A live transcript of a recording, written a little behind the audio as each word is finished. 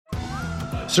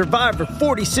Survivor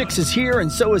 46 is here, and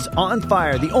so is On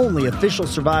Fire, the only official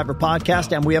Survivor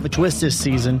podcast, and we have a twist this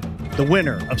season. The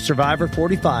winner of Survivor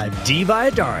 45, Dee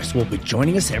Valladares, will be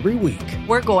joining us every week.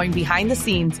 We're going behind the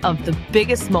scenes of the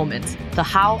biggest moments, the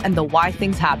how and the why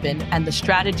things happen, and the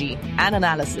strategy and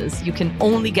analysis you can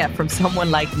only get from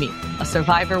someone like me, a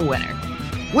Survivor winner.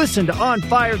 Listen to On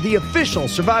Fire, the official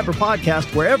Survivor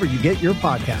podcast, wherever you get your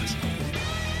podcast.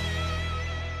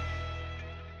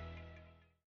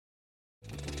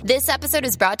 This episode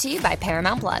is brought to you by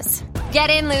Paramount Plus.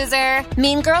 Get in, loser!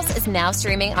 Mean Girls is now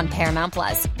streaming on Paramount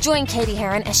Plus. Join Katie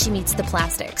Heron as she meets the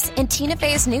plastics in Tina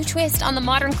Fey's new twist on the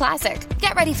modern classic.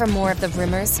 Get ready for more of the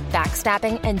rumors,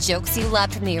 backstabbing, and jokes you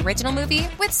loved from the original movie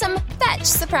with some fetch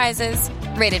surprises.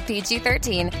 Rated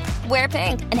PG-13. Wear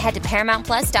pink and head to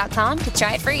ParamountPlus.com to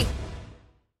try it free.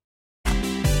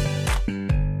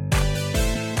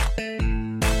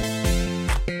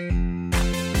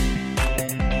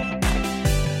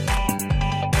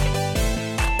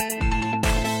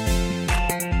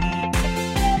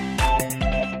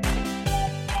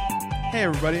 Hey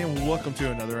everybody, and welcome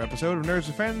to another episode of Nerds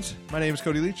and Friends. My name is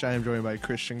Cody Leach. I am joined by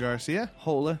Christian Garcia.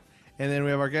 Hola. And then we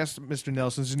have our guest, Mr.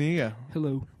 Nelson Zuniga.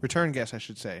 Hello. Return guest, I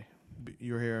should say.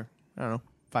 You were here, I don't know,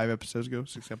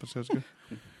 6 episodes ago.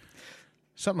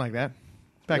 Something like that.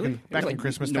 Back in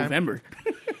Christmas time. November.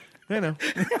 I know.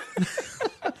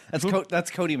 That's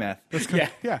Cody math.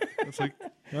 Yeah. It's like, I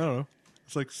don't know.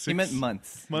 It's like 6 He meant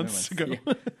months. months ago.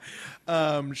 Yeah.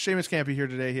 Seamus can't be here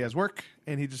today. He has work,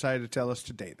 and he decided to tell us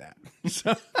to date that.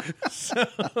 So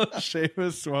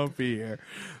Seamus won't be here,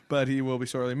 but he will be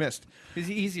sorely missed.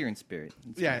 He's easier in spirit.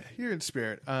 Yeah, here in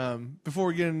spirit. Before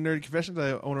we get into Nerdy Confessions,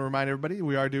 I want to remind everybody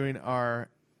we are doing our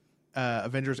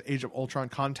Avengers Age of Ultron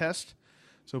contest.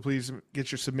 So please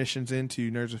get your submissions into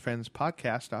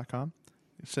nerdswithfriendspodcast.com.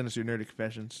 Send us your Nerdy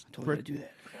Confessions. I told you to do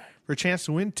that. For a chance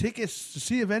to win tickets to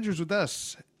see Avengers with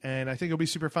us. And I think it'll be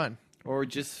super fun. Or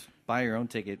just buy your own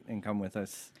ticket and come with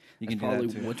us. You can Probably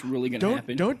do that too. what's really going to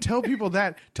happen. Don't tell people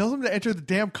that. Tell them to enter the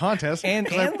damn contest. And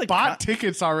 'cause I the bought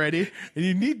tickets already,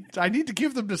 and I need to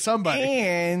give them to somebody.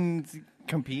 And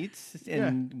compete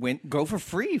and go for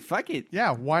free. Fuck it.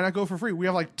 Yeah, why not go for free? We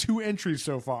have like 2 entries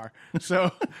so far,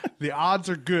 so the odds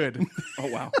are good. Oh,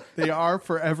 wow. They are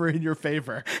forever in your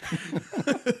favor.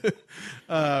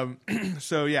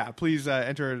 So yeah, please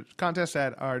enter a contest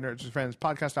at our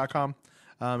nerdswithfriendspodcast.com.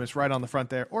 It's right on the front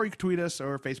there, or you can tweet us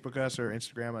or Facebook us or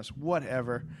Instagram us,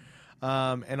 whatever.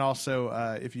 And also,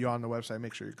 if you're on the website,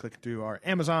 make sure you click through our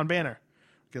Amazon banner.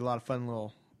 Get a lot of fun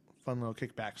little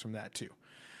kickbacks from that too.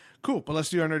 Cool, but let's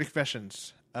do our Nerdy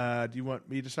Confessions. Do you want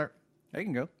me to start? I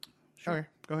can go. Sure. Okay,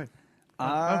 go ahead.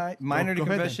 My Nerdy go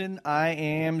ahead confession, I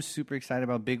am super excited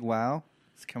about Big WoW.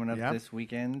 It's coming up this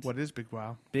weekend. What is Big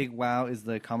WoW? Big WoW is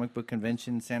the comic book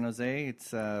convention in San Jose. It's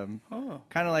kind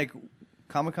of like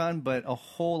Comic-Con, but a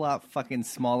whole lot fucking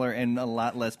smaller and a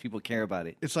lot less people care about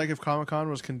it. It's like if Comic-Con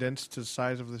was condensed to the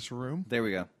size of this room. There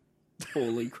we go.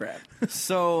 Holy crap.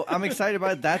 So I'm excited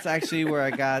about it. That's actually where I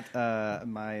got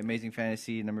my Amazing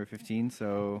Fantasy number 15.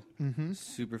 So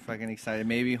super fucking excited.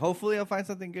 Hopefully I'll find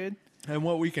something good. And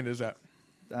what weekend is that?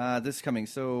 This coming.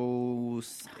 So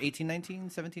 18,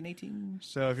 19, 17, 18.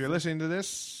 So if you're listening to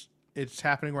this, it's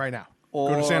happening right now.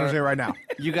 Or go to San Jose right now.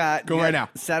 You got Go right now.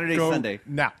 Saturday, Go Sunday.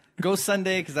 now. Go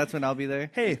Sunday because that's when I'll be there.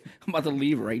 Hey, I'm about to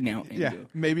leave right now. And yeah, go.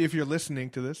 maybe if you're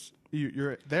listening to this,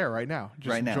 you're there right now. Just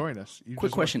Right now. join us. You Quick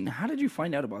just- question. How did you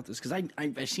find out about this? Because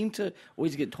I seem to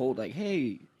always get told, like,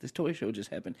 hey, this toy show just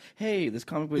happened. Hey, this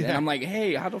comic book. And I'm like,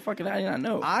 hey, how the fuck did I not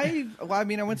know? I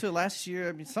went to it last year.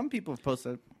 I mean, some people have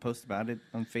posted about it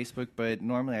on Facebook, but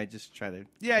normally I just try to.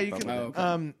 Yeah, you keep can.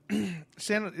 up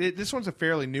with it. This one's a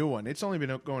fairly new one. It's only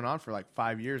been going on for like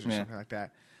 5 years or Yeah. something like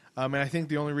that. And I think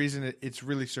the only reason it's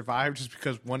really survived is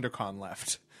because WonderCon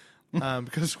left.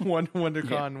 Because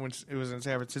WonderCon, when it was in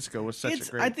San Francisco, was such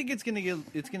a great. I think it's gonna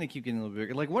keep getting a little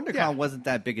bigger. Like WonderCon wasn't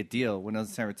that big a deal when I was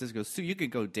in San Francisco, so you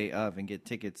could go day of and get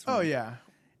tickets. Oh yeah,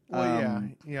 well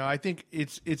yeah. I think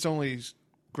it's only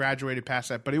graduated past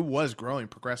that, but it was growing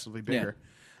progressively bigger. Yeah.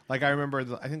 Like I remember,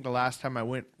 I think the last time I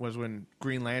went was when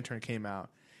Green Lantern came out,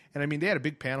 and I mean they had a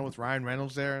big panel with Ryan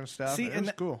Reynolds there and stuff. See, and it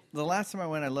was cool. The last time I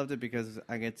went, I loved it because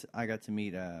I got to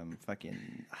meet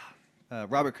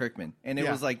Robert Kirkman, and it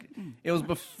was like it was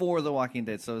before The Walking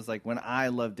Dead, so it was like when I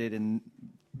loved it, and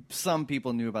some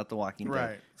people knew about The Walking Dead,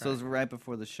 Right, so it was right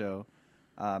before the show,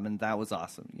 and that was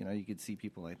awesome. You know, you could see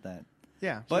people like that.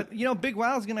 Yeah, But you know, Big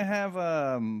Wow's gonna have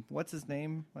what's his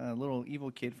name, little evil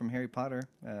kid from Harry Potter,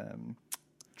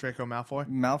 Draco Malfoy.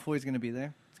 Malfoy's gonna be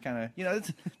there. It's kind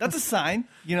of that's a sign,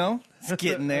 you know, it's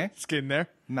getting there. It's getting there.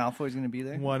 Malfoy's going to be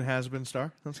there. One has-been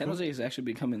star. That's San cool. Jose is actually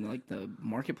becoming like the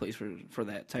marketplace for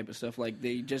that type of stuff. Like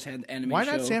they just had an anime Why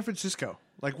show. not San Francisco?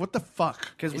 Like, what the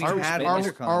fuck? 'Cause we It's had too WonderCon.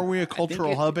 expensive. Are we a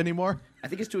cultural hub anymore? I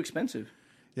think it's too expensive.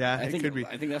 Yeah, I it think- could be.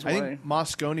 I think that's I why. think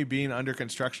Moscone being under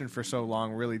construction for so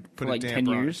long really put like a 10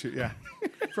 damper on years? it. Yeah,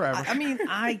 forever. I mean,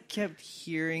 I kept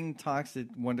hearing talks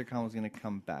that WonderCon was going to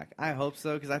come back. I hope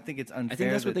so because I think it's unfair. I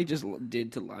think that's what that- they just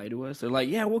did to lie to us. They're like,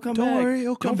 yeah, we'll come Don't back. worry,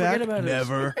 it'll come Don't back. forget about us.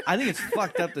 Never. I think it's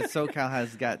fucked up that SoCal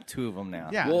has got 2 of them now.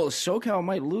 Yeah. Well, SoCal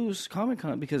might lose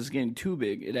Comic-Con because it's getting too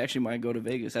big. It actually might go to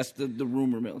Vegas. That's the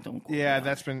rumor mill. Don't quote Yeah,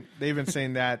 me. they've been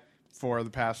saying that for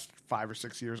the past 5 or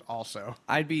 6 years. Also,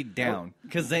 I'd be down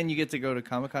because then you get to go to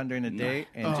Comic-Con during the day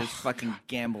and just fucking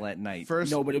gamble at night.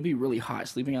 first, No, but it'd be really hot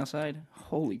sleeping outside.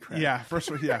 Holy crap.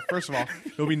 first of all,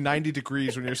 it'll be 90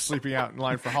 degrees when you're sleeping out in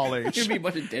line for Hall H. There'd be a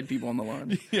bunch of dead people on the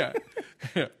lawn. Yeah.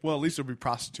 Well, at least it'll be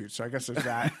prostitutes. So I guess there's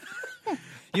that.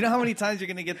 You know how many times you're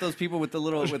going to get those people with the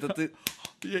little with the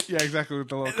Yeah, exactly, with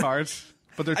the little cards.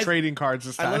 But they're trading cards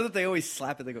this I time. love that they always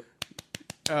slap it. They go,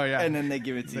 Oh yeah, and then they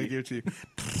give it to they you. give it to you.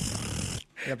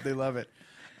 Yep, they love it.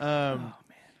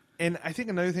 And I think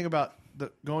another thing about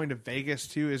going to Vegas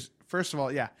too is, first of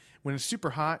all, yeah, when it's super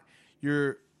hot,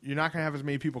 you're not gonna have as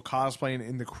many people cosplaying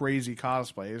in the crazy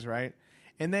cosplays, right?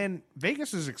 And then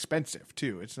Vegas is expensive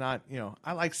too. It's not,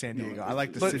 I like San Diego. I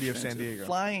like the But city of San Diego.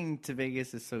 Flying to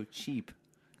Vegas is so cheap.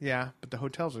 Yeah, but the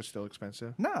hotels are still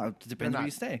expensive. No, it depends where not.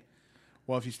 you stay.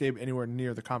 Well, if you stay anywhere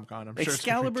near the Comic-Con, I'm sure it's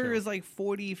gonna be Excalibur too. is like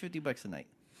 $40-$50 a night.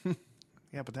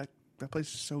 Yeah, but that place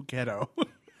is so ghetto.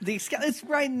 It's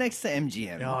right next to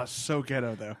MGM. Oh, it's so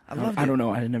ghetto though. I don't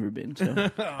know. I've never been. So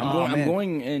I'm man.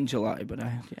 going in July, but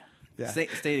Yeah. Stay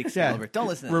at Excalibur. Don't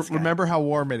listen to this guy. Remember how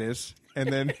warm it is,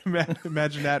 and then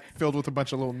imagine that filled with a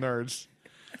bunch of little nerds.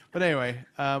 But anyway,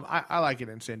 I like it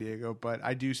in San Diego, but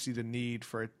I do see the need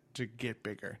for it to get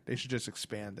bigger. They should just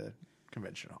expand the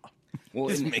convention hall. Well,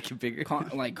 Just in- make it bigger.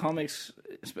 like comics.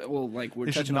 Well, like we're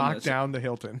They should touching on knock this. down the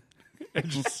Hilton and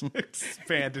just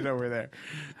expand it over there.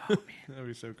 Oh man, that'd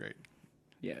be so great.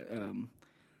 Yeah,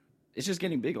 it's just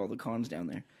getting big. All the cons down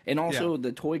there, and also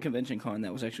the toy convention con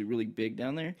that was actually really big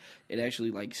down there. It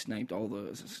actually like sniped all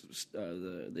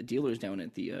the dealers down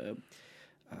at the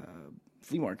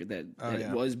flea market that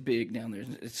yeah. was big down there.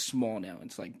 It's small now.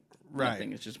 It's like Right.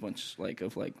 nothing. It's just a bunch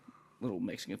of little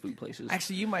Mexican food places.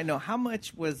 Actually, you might know how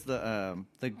much was the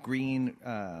green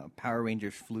Power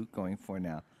Rangers flute going for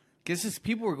now? Because just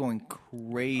people were going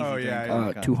crazy. Oh, during yeah,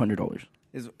 yeah. Comic-Con. $200.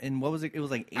 And what was it? It was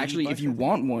like 80 Actually, bucks, if you I think?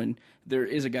 want one, there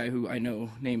is a guy who I know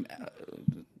named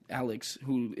Alex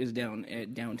who is down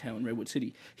at downtown Redwood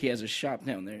City. He has a shop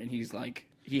down there, and he's like,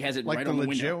 he has it Like right the on the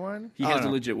legit window. one? He Oh, has the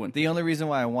no. legit one. The only reason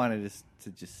why I wanted is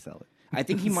to just sell it. I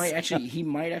think he might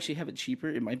actually have it cheaper.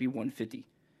 It might be $150,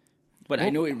 but I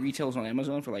know it retails on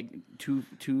Amazon for like two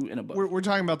and above. We're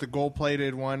talking about the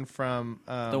gold-plated one from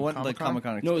The one, the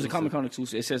Comic-Con. No, it's a exclusive. Comic Con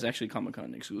exclusive. It says actually Comic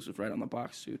Con exclusive right on the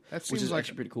box too, That which seems is like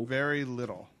actually pretty cool. Very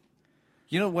little.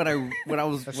 You know what I really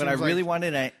seems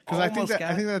wanted? Because I think got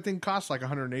that thing cost like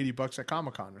 $180 at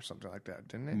Comic-Con or something like that,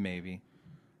 didn't it? maybe.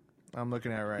 I'm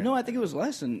looking at it right. No, I think it was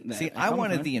less than that. See, at I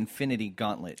wanted Comic-Con. the Infinity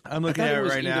Gauntlet. I'm I looking thought at it it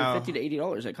was right either now. $50 to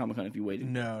 $80 at Comic Con if you waited.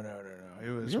 No. It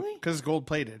was Really? because it's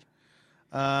gold-plated.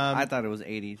 I thought it was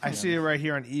 80. I see it right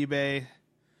here on eBay.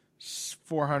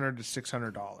 $400 to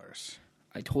 $600.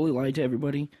 I totally lied to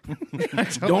everybody.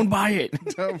 Don't buy it.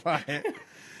 Don't buy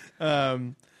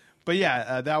it. But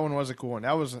yeah, that one was a cool one.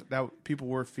 That people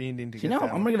were fiending to You get know,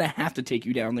 that I'm one. gonna have to take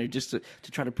you down there just to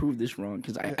try to prove this wrong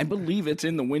because I believe it's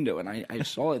in the window and I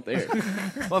saw it there.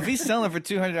 Well, if he's selling it for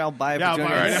 $200, I'll buy it for Yeah, I'll $200.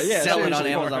 buy it. Yeah, Sell it on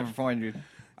seriously. Amazon for $400.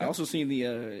 I also seen the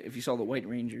if you saw the White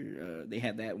Ranger, they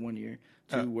had that one year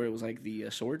too, where it was like the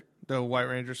sword. The White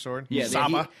Ranger sword. Yeah,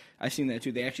 Saba. I seen that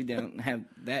too. They actually have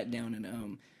that down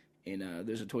in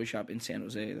there's a toy shop in San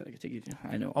Jose that I could take you to.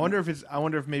 I know. I wonder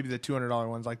if maybe the $200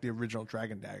 one's like the original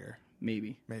Dragon Dagger.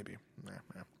 Maybe. Yeah.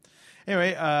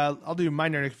 Anyway, I'll do my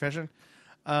nerdy confession.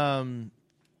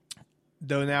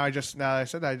 Though now I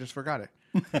said that, I just forgot it.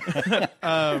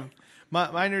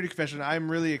 My nerdy confession. I'm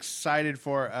really excited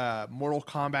for Mortal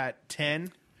Kombat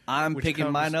 10. I'm which picking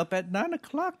comes- mine up at 9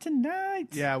 o'clock tonight.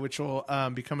 Yeah, which will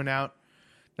be coming out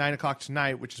 9 o'clock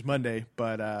tonight, which is Monday.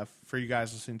 But for you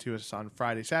guys listening to us on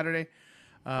Friday, Saturday,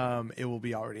 it will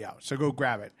be already out. So go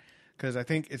grab it because I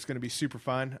think it's going to be super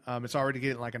fun. It's already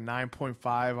getting like a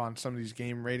 9.5 on some of these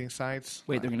game rating sites.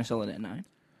 Wait, they're gonna sell it at 9.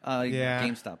 Yeah.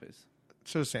 GameStop is.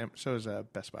 So is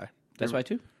Best Buy. That's why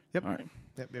too. Yep. All right.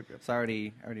 Yep. So I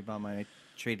already bought mine. I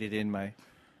traded in my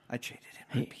Hey,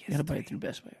 you gotta buy it through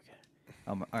Best Buy. Okay.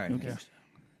 All right. Okay.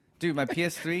 Dude, my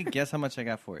PS3, guess how much I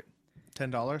got for it?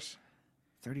 $10.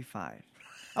 35.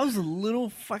 I was a little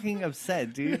fucking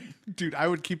upset, dude. Dude, I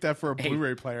would keep that for a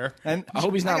Blu-ray player. And I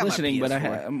hope he's got not my listening, but I PS4.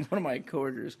 had one of my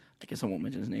coworkers, I guess I won't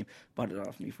mention his name, bought it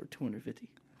off me for $250.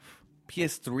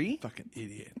 PS3. Fucking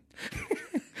idiot.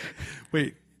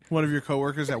 Wait, one of your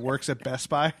coworkers that works at Best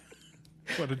Buy?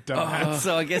 What a dumbass.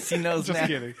 So I guess he knows Just now.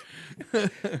 kidding.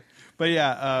 But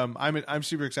yeah, I'm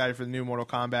super excited for the new Mortal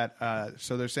Kombat.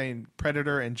 So they're saying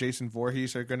Predator and Jason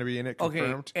Voorhees are going to be in it. Okay,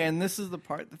 Confirmed. and this is the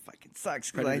part that fucking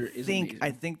sucks because Predator is amazing.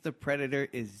 I think the Predator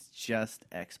is just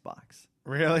Xbox,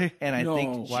 Really? and I No.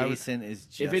 think Why would- Jason is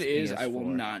just. If it is, PS4. I will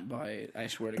not buy it. I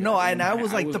swear to God. No, and I will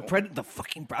was not. like the Predator, the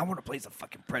fucking. I want to play as a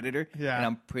fucking Predator. Yeah. and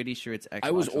I'm pretty sure it's Xbox.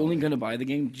 I was only going to buy the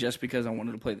game just because I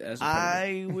wanted to play as a Predator.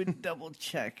 I would double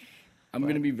check. I'm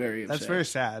going to be very upset. That's very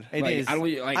sad. It is. Like, I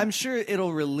don't like- I'm sure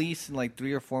it'll release in like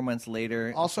 3 or 4 months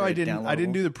later. Also, for I didn't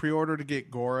downloadable. do the pre-order to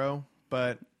get Goro,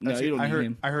 but No, you don't I need heard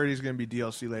him. I heard he's going to be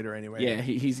DLC later anyway. Yeah,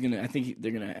 he's gonna. I think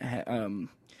they're gonna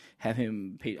have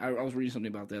him pay. I was reading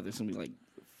something about that. There's gonna be like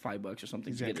 $5 or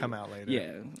something. He's to gonna get come it. out later.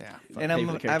 Yeah, Yeah. And pay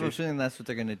for the I have a characters. feeling that's what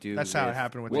they're gonna do. That's how it with-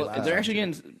 happened with Well, the last they're one.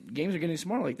 actually games are getting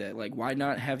smart like that. Like, why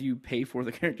not have you pay for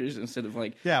the characters instead of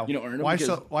like, Yeah, earn them? why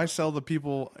Because- why sell the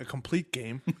people a complete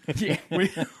game Yeah.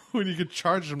 when you could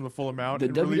charge them the full amount The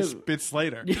and release WW bits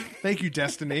later? Thank you,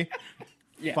 Destiny.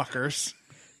 Yeah. Fuckers.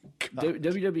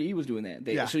 WWE was doing that.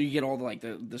 Yeah. So you get all the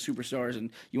the superstars, and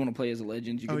you want to play as a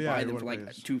legend. You Oh, can yeah, buy you them for wanna like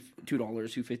play as- $2,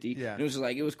 $2.50. Yeah. And it was just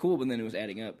like it was cool, but then it was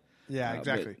adding up. Yeah,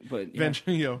 exactly. But yeah.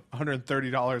 Eventually,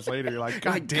 $130 later, you're like,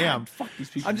 God Like, damn. fuck these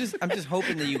people. I'm just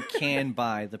hoping that you can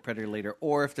buy the Predator later,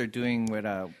 or if they're doing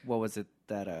what was it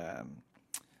that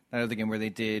other game where they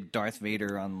did Darth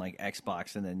Vader on like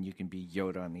Xbox, and then you can be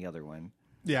Yoda on the other one.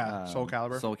 Yeah, Soul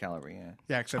Calibur. Soul Calibur, yeah.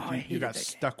 Yeah, except I you hated got that game.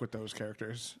 stuck with those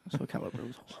characters. So Caliber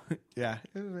was Yeah,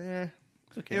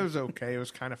 it was okay. It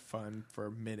was kind of fun for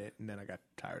a minute, and then I got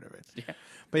tired of it. Yeah.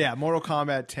 But yeah, Mortal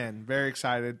Kombat 10. Very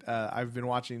excited. I've been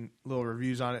watching little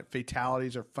reviews on it.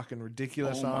 Fatalities are fucking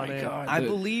ridiculous Oh on my it. God. I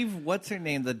believe what's her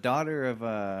name, the daughter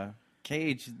of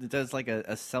Cage, does like a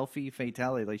selfie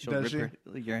fatality. Like she'll Does rip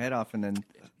your head off and then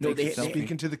No, takes a they- selfie.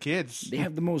 Speaking to the kids. They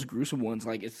have the most gruesome ones.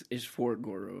 Like it's for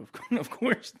Goro, of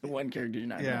course. The one character you're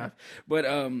not gonna Yeah. have.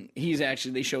 But he's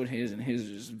actually they showed his, and his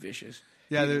is vicious.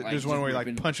 Yeah, He's, there's one just where he like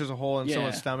ripping- punches a hole in Yeah.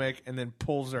 someone's stomach and then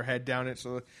pulls their head down it,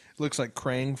 so it looks like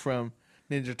Krang from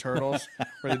Ninja Turtles,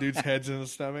 where the dude's head's in the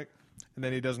stomach. And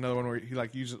then he does another one where he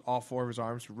like uses all 4 of his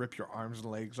arms to rip your arms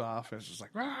and legs off, and it's just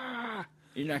like, ah!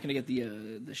 You're not gonna get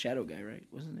the shadow guy, right?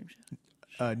 What's his name?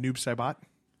 Shadow? Noob Saibot.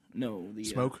 No, the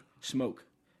Smoke? Smoke.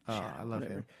 Oh, Shadow, I love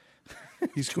whatever. him.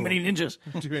 He's Too cool. many ninjas.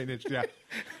 Too many ninjas, yeah.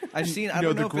 I've seen. I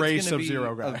know, don't the know if gray it's going to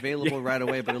Sub-Zero be guy. available right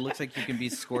away, but it looks like you can be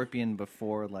Scorpion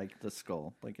before like the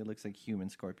skull. Like it looks like human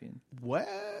Scorpion. What?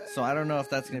 So I don't know if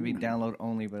that's going to be download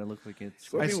only, but it looks like it's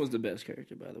Scorpion was the best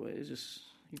character, by the way. He's just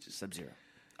Sub-Zero.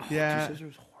 Yeah. Sub-Zero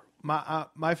was horrible.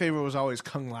 My favorite was always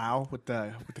Kung Lao with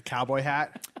the cowboy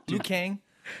hat. Liu Kang.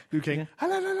 Liu Kang.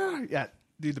 Yeah,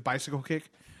 dude, the bicycle kick.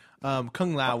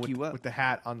 Kung Lao Fuck you up. with the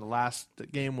hat on the last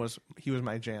game was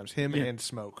my jams. Him and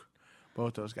Smoke,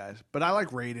 both those guys. But I like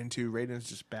Raiden too. Raiden's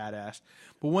just badass.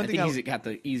 But one I thing think he's got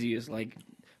the easiest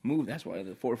move. That's why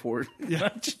the 4-4 yeah,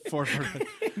 punch. forward,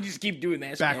 You just keep doing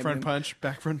that. back spamming front him.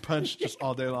 back front punch, just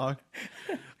all day long.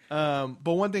 But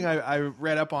one thing I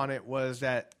read up on it was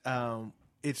that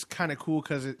it's kind of cool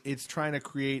because it's trying to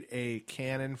create a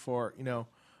canon for Mortal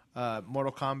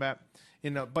Kombat.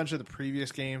 In a bunch of the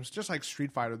previous games, just like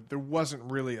Street Fighter, there wasn't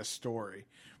really a story,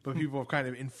 but people have kind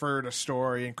of inferred a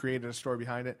story and created a story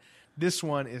behind it. This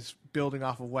one is building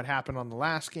off of what happened on the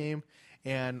last game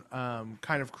and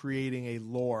kind of creating a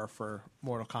lore for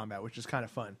Mortal Kombat, which is kind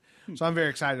of fun. So I'm very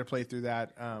excited to play through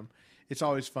that. It's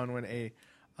always fun when a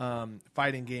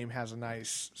fighting game has a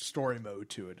nice story mode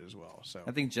to it as well. So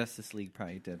I think Justice League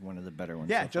probably did one of the better ones.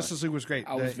 yeah, so far. Justice League was great.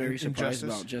 I was very surprised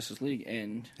Injustice, about Justice League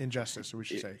and Injustice, we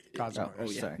should say. Cosmos. oh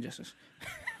yeah, sorry. Justice.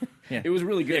 Yeah. It was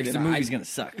really good. Because the and movie's I- going to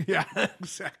suck. Yeah,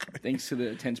 exactly. Thanks to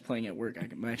the tense playing at work,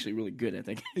 I'm actually really good at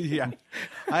that game. Yeah,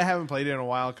 I haven't played it in a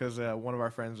while because one of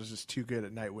our friends was just too good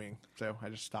at Nightwing, so I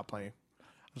just stopped playing. I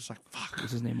was like, "Fuck."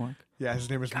 What's his name, Mark? Yeah, his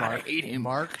name is God, Mark. I hate him.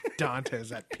 Mark Dantes,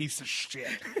 that piece of shit.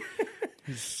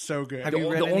 He's so good. Have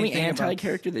you read The only anything about-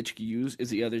 anti-character that you can use is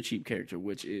the other cheap character,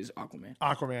 which is Aquaman.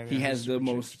 Aquaman. He yeah, has he's the cheap.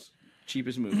 most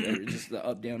cheapest move ever. Just the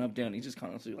up, down, up, down. He's just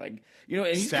constantly and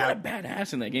he's Stab. kind of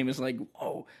badass in that game. It's like,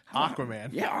 oh, Aquaman.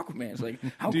 Yeah, Aquaman. It's like,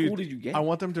 how Dude, cool did you get? I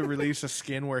want them to release a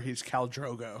skin where he's Khal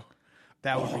Drogo.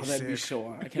 That would oh, be that'd sick. be so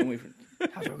awesome. I can't wait for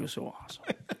Khal Drogo's so awesome.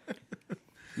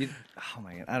 Oh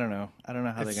my god, I don't know. I don't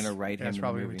know how they're going to write him It's in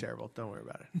probably the gonna movie. be terrible. Don't worry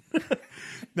about it.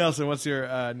 Nelson, what's your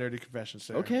nerdy confession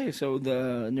today? Okay, so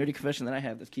the nerdy confession that I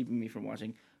have that's keeping me from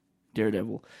watching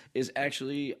Daredevil, is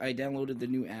actually I downloaded the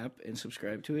new app and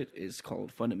subscribed to it. It's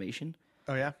called Funimation.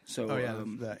 Oh yeah. So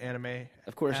the anime.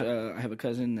 Of course, app. I have a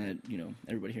cousin that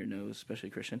everybody here knows, especially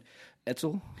Christian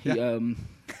Etzel.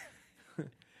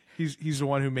 He He's the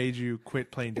one who made you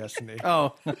quit playing Destiny.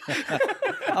 Oh,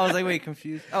 I was like, wait,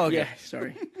 confused. Oh, okay. yeah,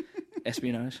 sorry,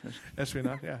 espionage.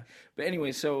 Espionage, yeah. But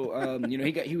anyway, so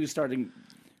he was talking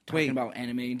about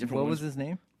anime and different. What ones. was his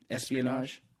name?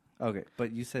 Espionage. Okay,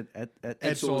 but you said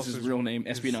Etzel is his real name.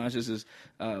 Espionage is his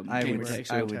gamer tag.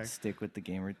 I would stick with the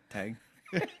gamer tag.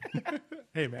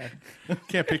 Hey man,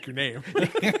 can't pick your name.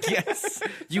 Yes,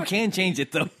 you can change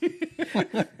it though.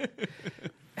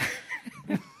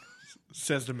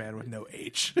 Says the man with no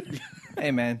H.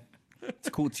 Hey man, it's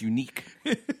cool. It's unique.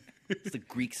 It's the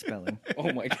Greek spelling.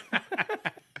 Oh my god.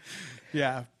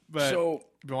 Yeah, but So-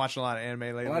 I've been watching a lot of anime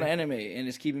lately. A lot of anime, and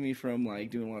it's keeping me from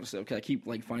doing a lot of stuff. Cause I keep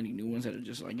finding new ones that are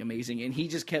just amazing, and he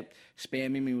just kept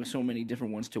spamming me with so many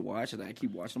different ones to watch that I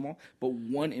keep watching them all. But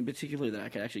one in particular that I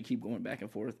could actually keep going back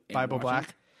and forth. And Bible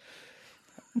watching.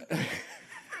 Black.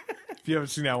 If you haven't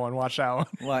seen that one, watch that one.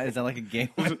 Why is that like a game?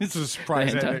 It's a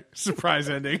surprise The hentai. ending. Surprise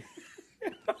ending.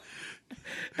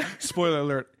 Spoiler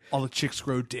alert: all the chicks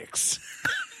grow dicks.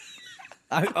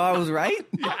 I was right.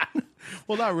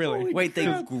 Well, not really. Wait,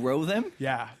 they grow them?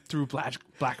 Yeah, through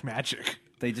black magic.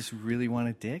 They just really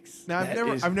wanted dicks? Now That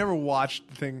is- I've never watched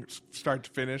the thing start to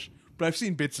finish, but I've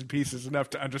seen bits and pieces enough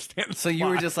to understand. The So you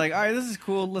were plot. just like, all right, this is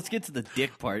cool. Let's get to the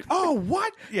dick part. oh,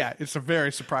 what? Yeah, it's a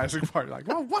very surprising part. Like,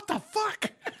 well, what the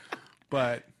fuck?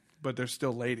 But they're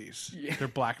still ladies. They're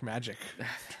black magic.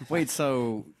 Wait,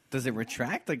 so does it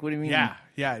retract? Like, what do you mean? Yeah.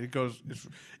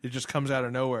 It just comes out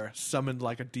of nowhere, summoned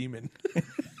like a demon.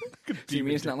 Do you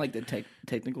mean it's not like the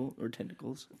technical or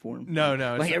tentacles form? No,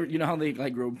 it's Like not- you know how they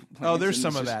grow. Oh, plants there's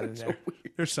and some it's of just that in so there.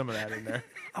 weird. There's some of that in there.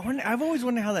 I've always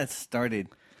wondered how that started.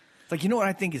 Like, you know what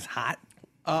I think is hot?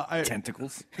 I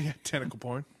Tentacles. Yeah, tentacle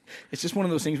porn. It's just one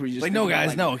of those things where you just Like, think no, about,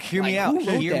 guys, no. Hear me out. who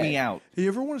wrote Hear that? me out. Hey, you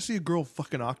ever want to see a girl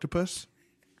fucking octopus?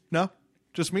 No?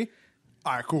 Just me?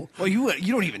 All right, cool. Well, you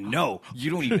don't even know. You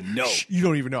don't even know. Shh, you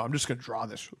don't even know. I'm just gonna draw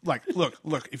this. Like,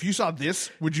 look. If you saw this,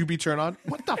 would you be turned on?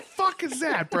 What the fuck is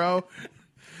that, bro?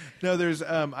 No, there's.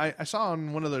 I saw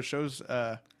on one of those shows.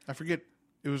 I forget.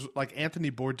 It was like Anthony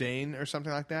Bourdain or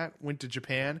something like that. Went to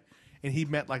Japan, and he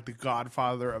met like the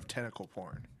godfather of tentacle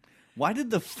porn. Why did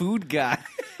the food guy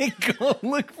go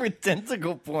look for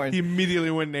tentacle porn? He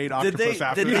immediately went and ate Did octopus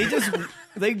after they that. just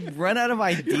they run out of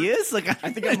ideas? Like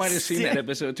I think I might have seen that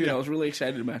episode too. I was really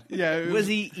excited about it. Yeah, it Was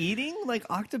he eating like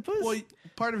octopus? Well,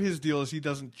 part of his deal is he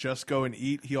doesn't just go and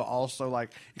eat; he'll also like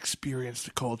experience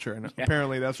the culture, and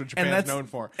apparently that's what Japan's that's- known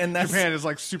for. and that's- Japan is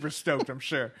like super stoked, I'm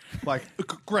sure. Like,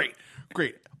 great.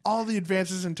 All the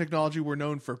advances in technology were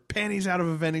known for panties out of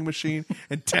a vending machine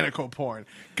and tentacle porn.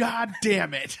 God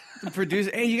damn it! The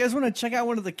producer, hey, you guys want to check out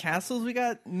one of the castles we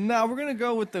got? No, we're gonna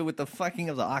go with the fucking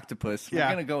of the octopus. We're Yeah.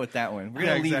 gonna go with that one. We're Yeah,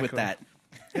 gonna leave with exactly.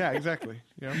 that. Yeah, exactly.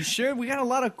 You know? You sure? We got a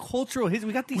lot of cultural history.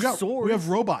 We got these swords. We have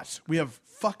robots. We have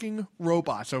fucking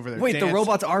robots over there. Wait, the Dance-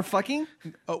 robots are fucking?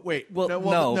 Oh wait, Well, no,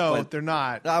 no, but- they're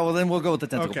not. Ah, well then we'll go with the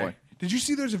tentacle Okay. porn. Did you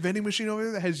see there's a vending machine over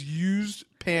there that has used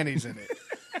panties in it?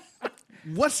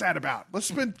 What's that about? Let's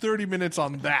spend 30 minutes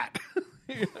on that.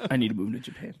 I need to move to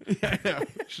Japan. Yeah,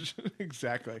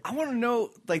 exactly. I want to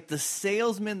know, like, the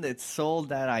salesman that sold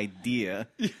that idea.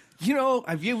 You know,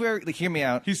 have you ever? Like, hear me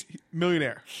out. He's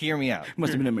millionaire. Hear me out.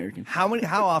 Must have been American. How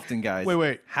often, guys?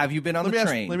 Wait. Have you been on the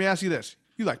train? Let me ask you this.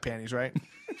 You like panties, right?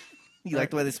 You like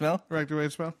the way they smell? Right the way they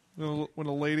smell? When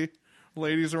a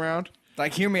lady's around?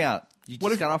 Like, hear me out. You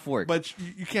just got off work. But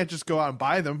you can't just go out and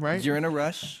buy them, right? You're in a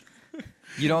rush.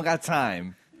 You don't got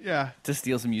time Yeah. to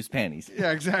steal some used panties.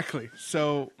 Yeah, exactly.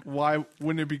 So why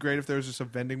wouldn't it be great if there was just a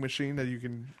vending machine that you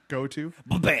can go to?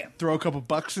 Bam. Throw a couple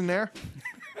bucks in there?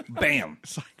 Bam.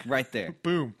 like- Right there.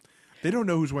 Boom. They don't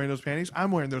know who's wearing those panties.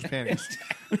 I'm wearing those panties.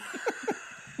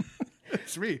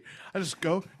 It's me. I just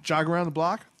go, jog around the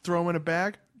block, throw them in a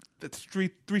bag. That's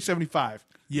 $3.75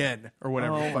 yen or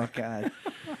whatever. Oh, my God.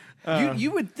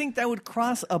 You would think that would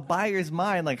cross a buyer's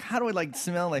mind. Like, how do I, like,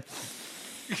 smell like...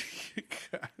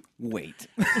 Wait.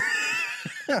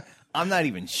 I'm not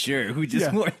even sure who just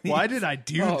Yeah. wore these. Why did I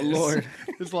do Oh, this? Lord.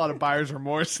 There's a lot of buyer's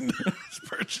remorse in those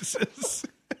purchases.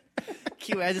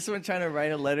 Q, I just went trying to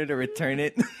write a letter to return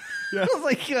it. Yeah. I was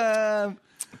like,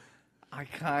 I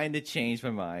kind of changed my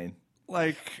mind.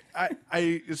 Like,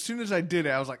 I as soon as I did it,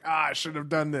 I was like, I should have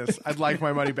done this. I'd like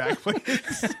my money back, please.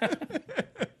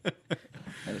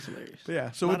 That is hilarious. But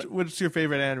yeah. So what's your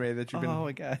favorite anime that you've been Oh,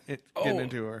 my God. getting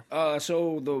into? Or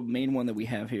So the main one that we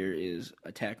have here is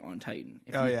Attack on Titan.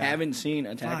 If Oh, you yeah. haven't seen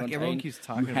Attack Fuck, on everyone Titan, keeps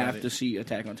talking you about have it. to see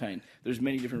Attack on Titan. There's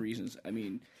many different reasons. I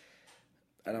mean,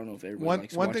 I don't know if everyone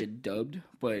likes to watch it dubbed,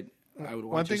 but I would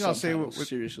watch it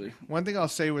seriously. One thing I'll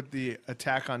say with the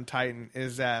Attack on Titan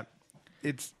is that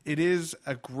it is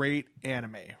a great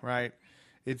anime, right?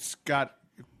 It's got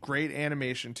great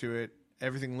animation to it.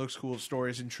 Everything looks cool. The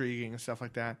story's intriguing and stuff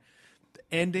like that. The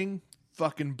ending,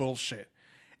 fucking bullshit.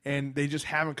 And they just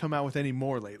haven't come out with any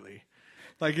more lately.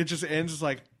 Like, it just ends as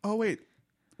like, oh, wait,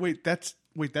 that's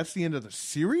the end of the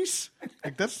series?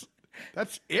 Like, that's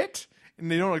it? And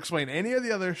they don't explain any of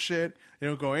the other shit. They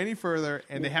don't go any further,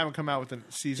 and they haven't come out with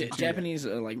a season 2 Japanese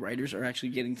writers are actually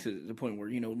getting to the point where,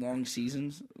 long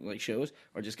seasons, like shows,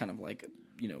 are just kind of like,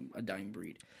 a dying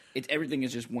breed. Everything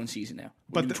is just one season now.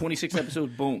 But 26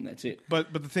 episodes, boom, that's it.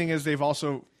 But the thing is, they've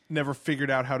also never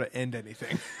figured out how to end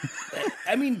anything.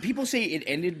 I mean, people say it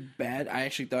ended bad. I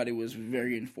actually thought it was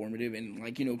very informative, and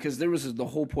because there was the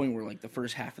whole point where the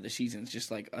first half of the season is just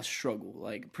like a struggle,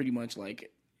 like pretty much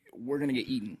like we're gonna get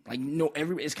eaten. Like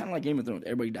it's kind of like Game of Thrones.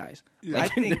 Everybody dies. Yeah,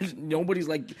 like, nobody's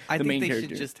like the main character. I think they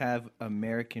should just have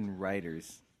American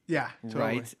writers. Yeah, totally.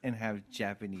 Write and have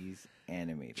Japanese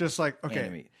animators. Just like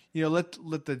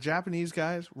let the Japanese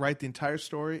guys write the entire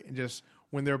story, and just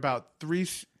when they're about three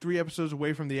episodes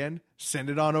away from the end, send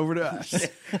it on over to us,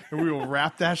 and we will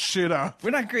wrap that shit up. We're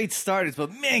not great starters,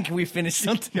 but man, can we finish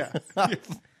something?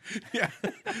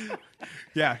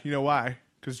 Yeah. You know why?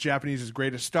 Because Japanese is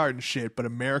great at starting shit, but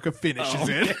America finishes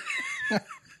it.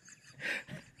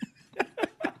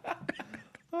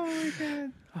 Oh my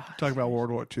god! Talk about World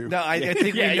War II. No, I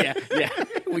think yeah,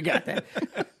 we got that.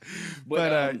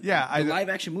 But the live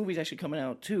action movie's actually coming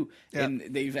out too, and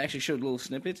they've actually showed little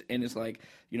snippets, and it's like,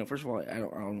 first of all, I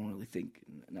don't really think,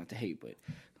 not to hate, but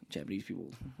Japanese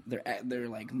people, their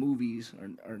like movies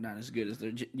are not as good as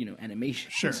their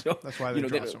animation. Sure, so, that's why they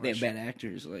draw so much. They have bad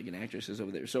actors and actresses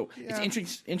over there, so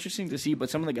it's interesting to see. But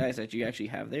some of the guys that you actually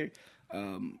have there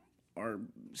are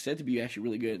said to be actually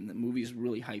really good, and the movie is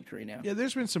really hyped right now. Yeah,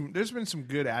 there's been some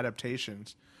good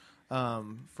adaptations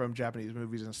from Japanese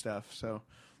movies and stuff. So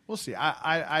we'll see.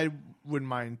 I wouldn't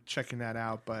mind checking that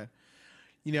out, but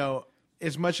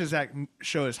as much as that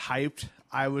show is hyped,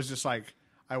 I was just like,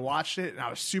 I watched it and I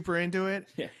was super into it.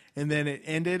 Yeah. And then it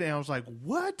ended and I was like,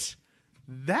 what?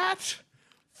 That?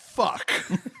 Fuck.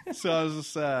 So I was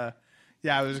just, I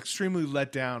was extremely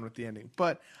let down with the ending.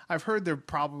 But I've heard they're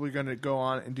probably going to go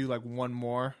on and do like one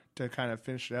more to kind of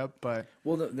finish it up. But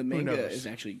the manga is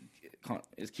actually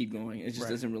keep going. It just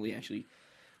doesn't really actually,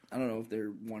 I don't know if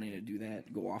they're wanting to do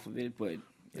that, go off of it. But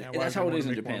that's how it is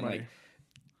in Japan. Like,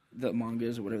 the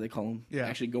mangas or whatever they call them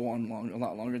actually go on a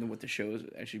lot longer than what the shows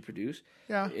actually produce.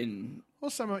 Yeah.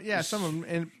 Some of them,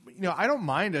 and I don't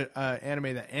mind an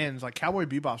anime that ends. Like Cowboy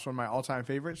Bebop's one of my all-time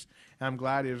favorites, and I'm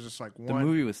glad it was just like one. The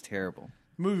movie was terrible.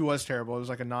 The movie was terrible. It was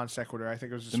like a non sequitur. I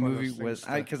think it was just the movie was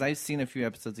because I've seen a few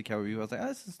episodes of Cowboy Bebop. I was like, oh,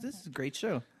 this is a great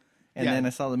show. And then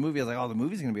I saw the movie. I was like, oh, the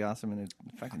movie's gonna be awesome, and it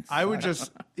fucking sucked. I would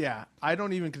just I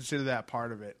don't even consider that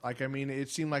part of it. Like, I mean, it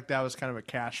seemed like that was kind of a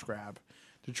cash grab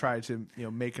to try to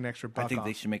make an extra buck. I think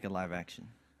they should make a live action.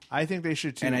 I think they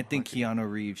should too. And I think Keanu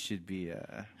Reeves should be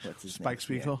what's his Spike name?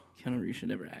 Spiegel. Yeah. Keanu Reeves should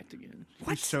never act again.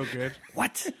 He's so good.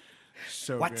 What?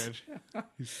 So what? Good.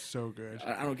 He's so good.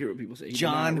 I don't care what people say. He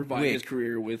John revived Wick. His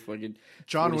career with fucking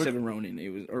John 47 Ronin. It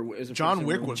was John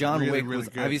Wick was really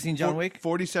good. Have you seen John Wick?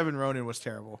 47 Ronin was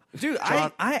terrible. Dude,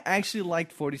 I actually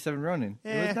liked 47 Ronin.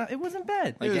 It wasn't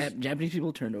bad. Like Japanese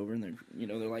people turned over and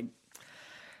they're like,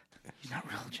 he's not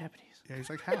real Japanese. Yeah, he's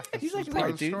like half. He's like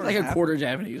right, dude. Like a quarter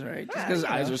Japanese, right? Just because his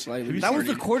eyes are slightly. That was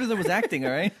the quarter that was acting,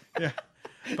 all right? Yeah.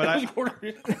 But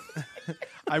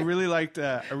I really liked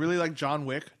John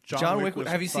Wick. John Wick was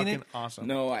have you seen it? Awesome.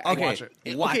 No, watch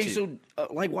it. Watch it. So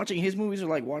like watching his movies are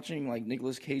like watching like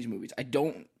Nicolas Cage movies. I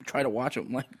don't try to watch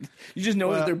them. Like you just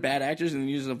know that they're bad actors and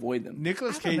you just avoid them.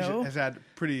 Nicolas Cage has had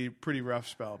pretty rough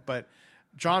spell, but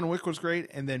John Wick was great,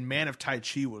 and then Man of Tai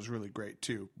Chi was really great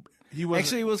too. It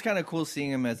was kind of cool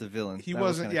seeing him as a villain. He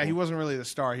wasn't. He wasn't really the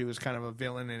star. He was kind of a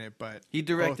villain in it, but he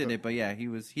directed it. But yeah, he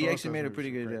was. He actually made a pretty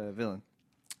good villain.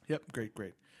 Yep,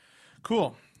 great,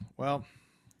 cool. Well,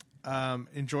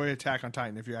 enjoy Attack on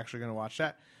Titan if you're actually going to watch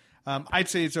that. I'd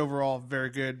say it's overall very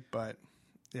good, but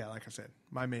yeah, like I said,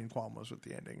 my main qualm was with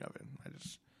the ending of it.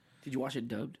 Did you watch it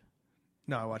dubbed?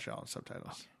 No, I watched it all in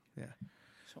subtitles. Okay. Yeah,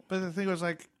 but the thing was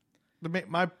like,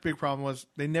 my big problem was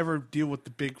they never deal with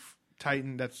the big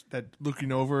Titan that's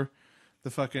looking over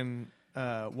the fucking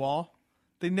wall.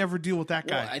 They never deal with that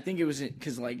guy. Well, I think it was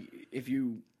because like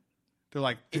they're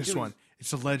like, this one,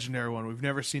 it's a legendary one. We've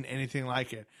never seen anything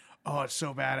like it. Oh, it's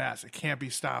so badass. It can't be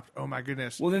stopped. Oh my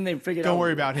goodness. Well, then they figured out. Don't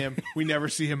worry about him. We never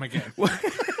see him again.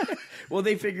 Well,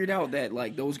 they figured out that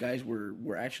like those guys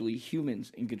were actually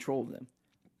humans in control of them.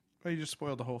 Well, you just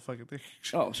spoiled the whole fucking thing.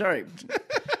 Oh, sorry.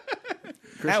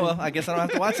 Yeah, well, I guess I don't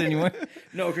have to watch it anymore.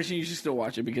 No, Christian, you should still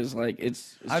watch it because like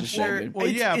it's I'm just sure. so good. Well,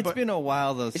 yeah, it's but- been a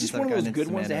while though. It's since just one of I've those gotten good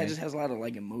into ones that anime. just has a lot of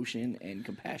like emotion and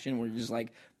compassion. Where you're just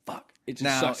like, fuck. It just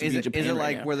Now, sucks to is be in it Japan is it right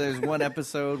like now. where there's one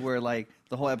episode where like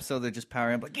the whole episode they're just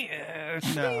powering up like yeah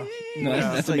No. No,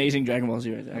 that's It's like- amazing Dragon Ball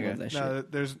Z right there. I Okay. love that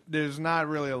shit. No, there's not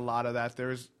really a lot of that.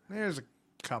 There's a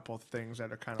couple things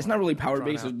that are kind of. It's not really power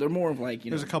drawn based. out. They're more of like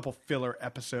There's a couple filler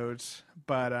episodes,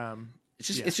 but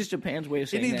It's just Japan's way of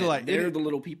saying needed that to, like- they're it- the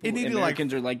little people. it needed and to, like-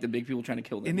 Americans are like the big people trying to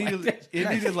kill them. it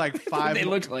needed like five They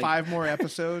look like. 5 more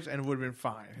episodes, and it would have been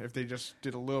fine if they just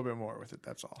did a little bit more with it.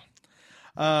 That's all.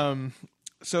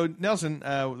 So Nelson,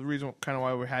 the reason kind of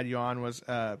why we had you on was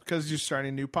because you're starting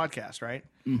a new podcast, right?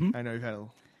 Mm-hmm. I know you've had.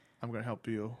 I'm going to help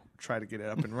you try to get it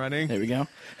up and running. There we go.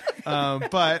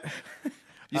 But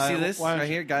You see this why don't right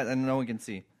you- here, guys? And no one can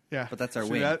see. yeah, But that's our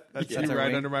See wing. that? That's That's you our right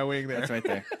wing. under my wing there. That's right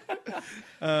there.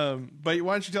 But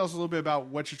why don't you tell us a little bit about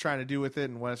what you're trying to do with it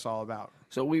and what it's all about?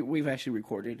 So we've actually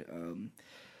recorded.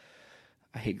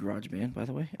 I hate GarageBand, by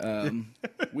the way.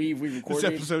 We This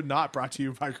recorded. episode not brought to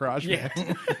you by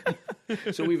GarageBand.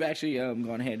 So we've actually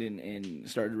gone ahead and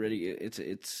started ready.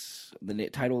 It's the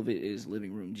title of it is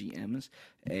Living Room GMs,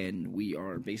 and we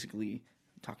are basically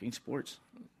talking sports.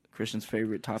 Christian's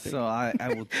favorite topic. So I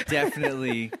will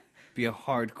definitely be a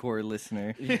hardcore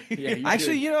listener. yeah, you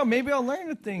Actually, should. you know, maybe I'll learn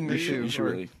a thing or You should, two. you should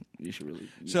really. You should really.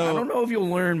 So- I don't know if you'll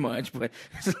learn much, but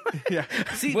Yeah.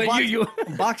 See, But you-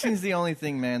 boxing's the only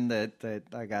thing, man, that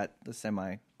I got the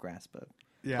semi grasp of.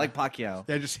 Yeah. Like Pacquiao.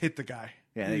 Yeah, just hit the guy.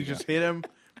 Yeah, there you you just hit him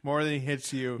more than he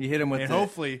hits you. You hit him with and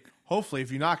the- hopefully,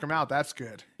 if you knock him out, that's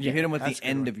good. You hit him with that's the a good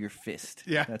end one. of your fist.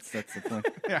 Yeah. That's the point.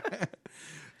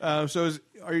 So,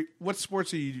 what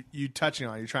sports are you touching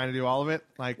on? Are you trying to do all of it,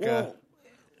 like Well-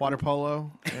 water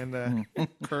polo and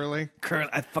curling? Curl.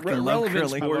 I fucking love relevant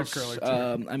curling. I love sports.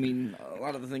 curling, too. I mean, a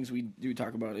lot of the things we do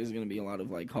talk about is going to be a lot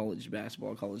of like college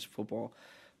basketball, college football,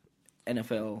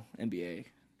 NFL, NBA.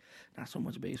 Not so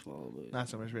much baseball, but Not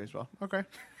so much baseball. Okay,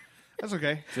 that's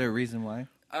okay. Is there a reason why?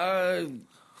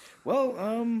 well,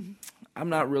 I'm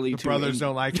not really The too brothers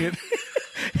don't like it.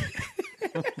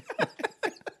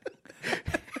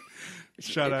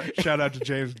 Shout out to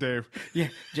James, Dave. Yeah,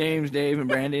 James, Dave, and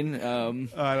Brandon.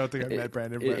 I don't think I've met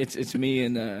Brandon. But It's me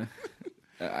and the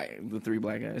three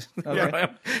black guys.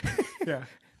 yeah,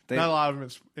 not a lot of them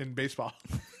in baseball,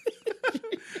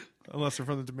 unless they're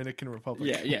from the Dominican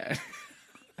Republic. yeah.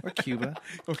 Or Cuba?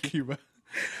 Or Cuba.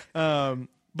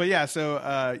 But yeah,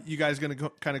 so you guys gonna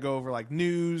kind of go over like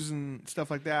news and stuff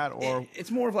like that, or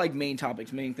It's more of like main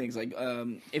topics, main things. Like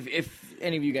if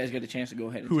any of you guys get a chance to go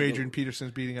ahead and who take a- Adrian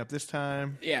Peterson's beating up this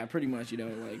time? Yeah, pretty much.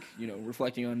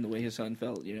 Reflecting on the way his son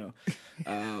felt. Just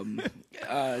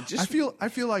I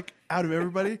feel like out of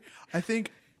everybody, I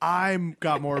think I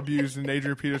got more abused than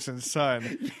Adrian Peterson's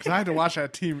son because I had to watch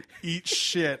that team eat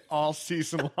shit all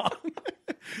season long.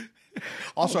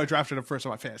 Also, I drafted him first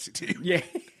on my fantasy team. yeah.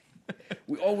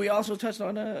 We also touched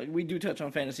on we do touch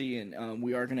on fantasy, and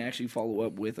we are going to actually follow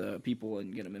up with people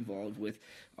and get them involved with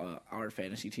our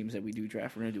fantasy teams that we do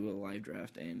draft. We're going to do a live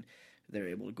draft, and they're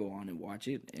able to go on and watch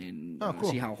it and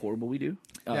cool. see how horrible we do.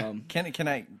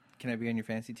 Can I be on your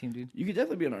fantasy team, dude? You could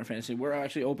definitely be on our fantasy. We're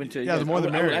actually open to Yeah, the more the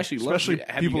I would merrier. actually love Especially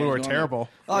to have you people who guys are go on. terrible.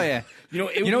 Oh yeah. It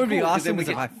Would be cool 'cause awesome then we is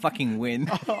if could- I fucking win.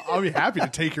 I'll be happy to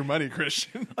take your money,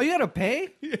 Christian. Oh, you gotta pay?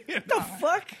 The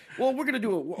fuck? Well, we're gonna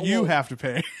do it. You have to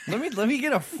pay. Let me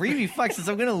get a freebie, fuck, since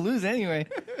I'm gonna lose anyway.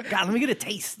 God, let me get a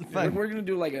taste. Fuck. We're gonna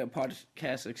do like a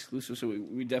podcast exclusive, so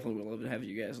we definitely would love to have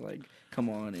you guys like come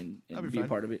on and That'd be be a fun.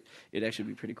 part of it. It'd actually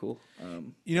be pretty cool.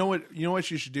 You know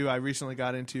what you should do? I recently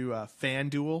got into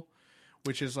FanDuel,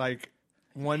 which is like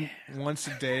once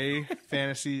a day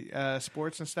fantasy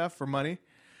sports and stuff for money.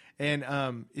 And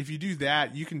if you do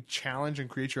that, you can challenge and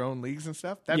create your own leagues and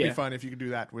stuff. That'd Yeah. be fun if you could do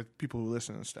that with people who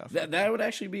listen and stuff. That would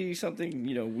actually be something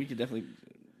we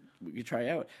could try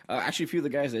out. Actually, a few of the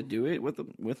guys that do it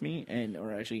with me and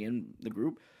are actually in the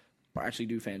group actually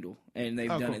do FanDuel, and they've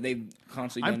done cool. it. They've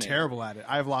constantly I'm done terrible at it.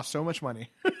 I've lost so much money.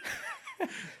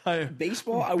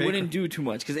 Baseball, I wouldn't do too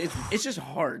much because it's just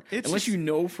hard unless just- you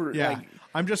know for Yeah, like.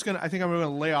 I think I'm gonna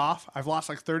lay off. I've lost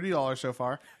like $30 so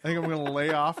far. I think I'm gonna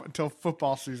lay off until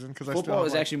football season because I still Football have,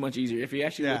 is like, actually much easier. If you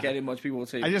actually look Yeah. at it, much people would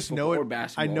say I just know football it. or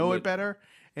basketball. I know but it better,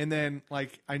 and then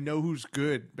like I know who's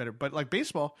good better. But like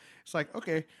baseball, it's like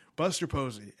okay, Buster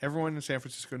Posey. Everyone in San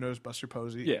Francisco knows Buster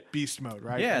Posey. Yeah. Beast mode,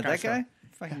 right? Yeah, kind of that guy?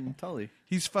 stuff. Fucking totally.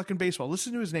 He's fucking baseball.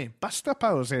 Listen to his name, Buster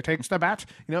Posey takes the bat.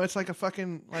 It's like a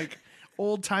fucking like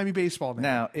old timey baseball name.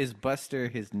 Now, is Buster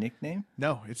his nickname?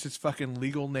 No, it's his fucking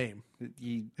legal name.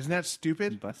 You Isn't that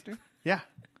stupid? Buster? Yeah,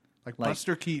 like Like-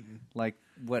 Buster Keaton. Like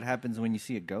what happens when you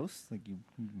see a ghost? Like you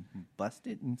bust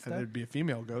it and And stuff? there'd be a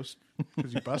female ghost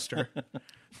because you bust her.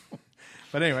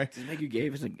 But anyway, Does it make you gay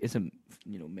if it's a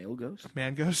male ghost?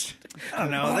 man ghost. I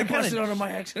don't know. I They're busted kind onto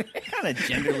my accident. of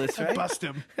genderless, right? Bust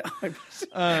him.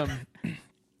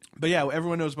 But yeah,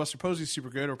 everyone knows Buster Posey's super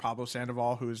good, or Pablo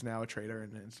Sandoval, who is now a trader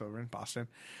and so we're in Boston.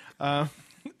 But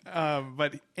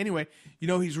anyway,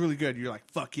 he's really good. You're like,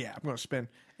 fuck yeah, I'm going to spend,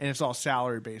 and it's all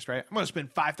salary based, right? I'm going to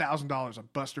spend $5,000 on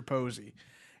Buster Posey,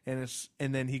 and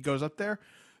then he goes up there,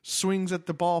 swings at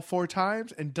the ball 4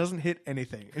 times, and doesn't hit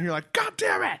anything, and you're like, God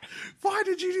damn it, why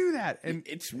did you do that? And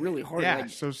It's really hard. yeah, like,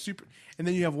 so super. And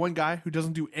then you have one guy who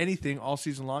doesn't do anything all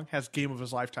season long, has game of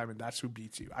his lifetime, and that's who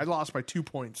beats you. I lost by 2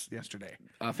 points yesterday.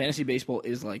 fantasy baseball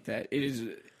is like that. It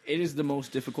is the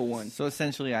most difficult one. So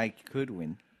essentially, I could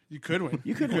win. You could win.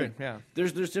 You could win. Yeah.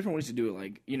 There's different ways to do it.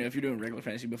 Like, if you're doing regular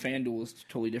fantasy, but FanDuel is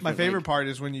totally different. My favorite Like, part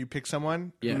is when you pick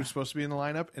someone Yeah. who's supposed to be in the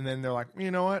lineup, and then they're like, you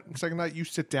know what? Second night, you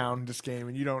sit down this game,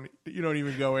 and you don't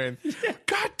even go in.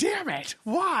 God damn it!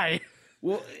 Why?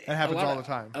 Well, That happens a lot all the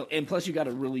time. And plus, you got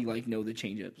to really know the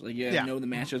changeups. Like, you Yeah. know the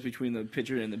matchups between the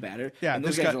pitcher and the batter. Yeah, and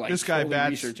those this guys guy, are, this guy totally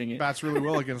researching it. bats really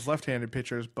well against left-handed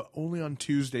pitchers, but only on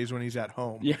Tuesdays when he's at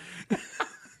home. Yeah.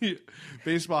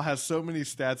 Baseball has so many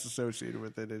stats associated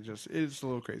with it. It's a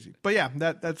little crazy. But yeah,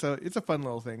 it's a fun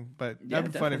little thing. But Yeah,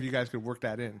 that'd be fun if definitely. you guys could work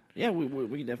that in. Yeah, we can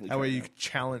definitely. That try way you that.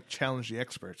 could challenge the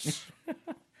experts.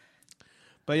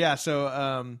 But yeah,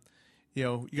 so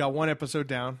you got one episode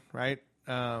down, right?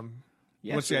 Yeah,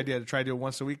 What's so- the idea? To try to do it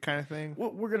once a week kind of thing? Well,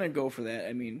 we're gonna go for that.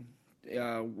 I mean,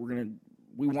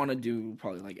 we want to do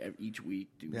probably like each week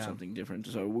do Yeah. something different.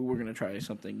 So we're gonna try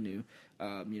something new.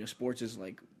 Sports is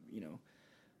like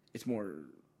it's more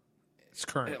It's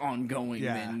current. ongoing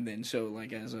Yeah. than so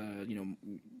like as a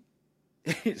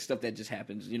stuff that just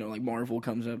happens. Like Marvel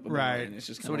comes up, about Right. it, and it's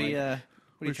just So kind what of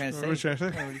are you trying to say? what should I say?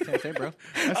 Yeah, what are you trying to say, bro?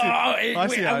 I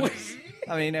see how it-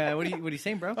 I mean, what are you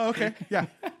saying, bro? Oh, okay, yeah.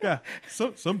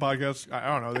 Some podcasts, I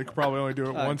don't know, they could probably only do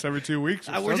it once every 2 weeks.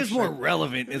 Or We're some just more shit.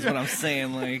 relevant, is what I'm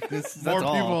saying. Like that's More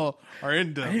all. people are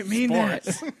into I didn't mean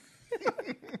sports.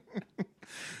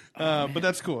 that. But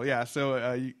that's cool. Yeah.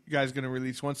 So you guys going to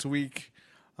release once a week.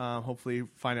 Hopefully,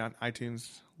 find out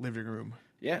iTunes living room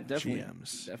Yeah, definitely,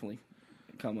 GMs. definitely.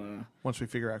 Come once we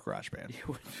figure out GarageBand.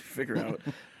 figure out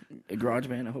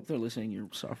GarageBand. I hope they're listening. Your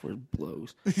software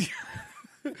blows.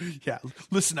 Yeah.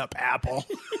 Listen up, Apple.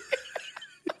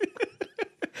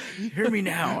 Hear me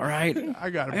now, all right? I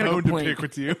got a I got a bone to complaint. pick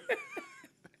with you.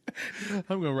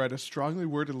 I'm going to write a strongly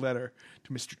worded letter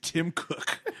to Mr. Tim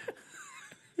Cook.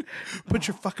 Put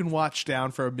your fucking watch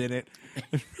down for a minute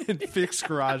and fix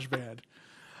GarageBand.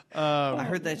 I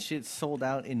heard that shit sold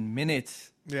out in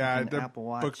minutes. Yeah, on they're Apple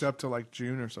Watch. booked up to like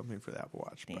June or something for the Apple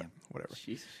Watch. But Damn. whatever.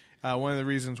 Jeez. One of the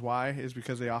reasons why is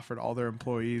because they offered all their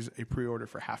employees a pre-order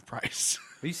for half price.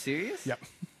 Are you serious? Yep.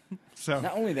 So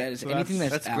Not only that, it's So anything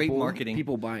that's that's great Apple, marketing.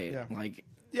 People buy it. Yeah. Like,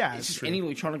 Yeah, it's it's just true. any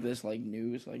electronic that's like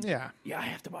new. It's like, Yeah. I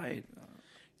have to buy it.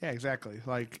 yeah, exactly.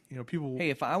 Like people. Hey,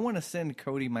 if I want to send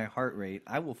Cody my heart rate,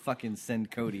 I will fucking send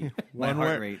Cody my one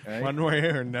heart way, rate. Right? one way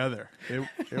or another, it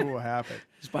will happen.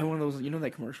 Just buy one of those.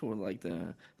 That commercial where like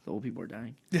the old people are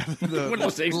dying. Yeah, What are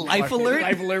those things? Life Alert?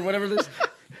 Life alert, whatever this.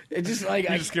 It's just like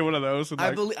you just get one of those. And I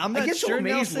like, believe. I'm I not get so sure,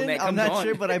 amazed when Nelson. that I'm comes not on.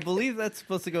 sure, but I believe that's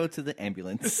supposed to go to the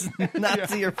ambulance, not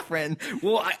to your friend.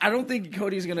 Well, I don't think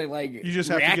Cody's gonna like You just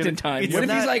have to react get in it- time. It's What if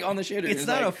not- he's like on the shitter? and It's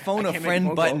not like, a phone I a can't make friend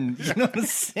phone button. call? You know what I'm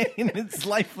saying? It's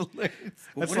Life Alert.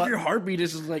 What if your heartbeat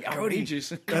is like Cody,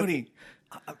 outrageous? Cody,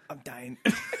 I'm dying.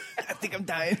 I think I'm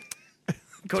dying. 3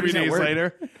 Cody's at days work.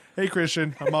 later, hey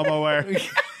Christian, I'm on my way.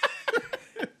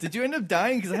 Did you end up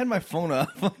dying? Because I had my phone up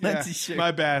on that Yeah, t-shirt.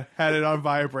 my bad. Had it on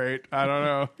vibrate. I don't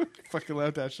know. Fucking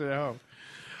left that shit at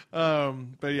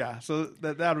home. But yeah, so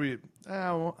that'll be.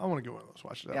 I want to get one of those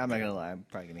watches. Yeah, I'm not gonna lie. I'm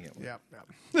probably gonna get one.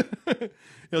 Yeah.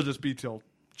 It'll just be till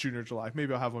June or July.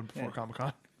 Maybe I'll have one before Comic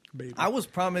Con. Maybe. I was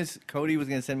promised Cody was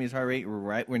gonna send me his heart rate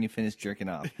right when he finished jerking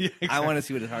off. Yeah, I exactly. want to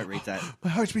see what his heart rate's at. My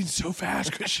heart's beating so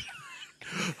fast, Christian.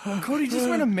 Cody just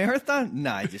ran a marathon?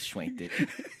 Nah, I just schwanked it.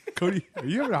 Cody, are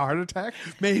you having a heart attack?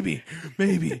 Maybe,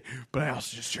 but I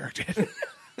also just jerked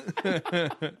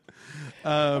it.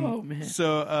 Oh man.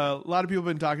 So a lot of people have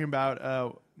been talking about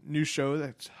a new show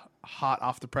that's hot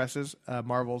off the presses,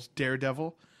 Marvel's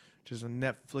Daredevil, which is a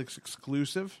Netflix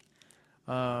exclusive,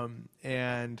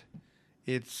 and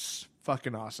it's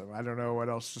fucking awesome. I don't know what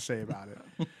else to say about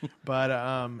it,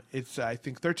 but it's I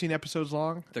think 13 episodes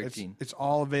long. 13. It's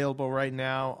all available right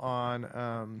now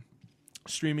on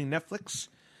streaming Netflix.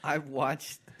 I've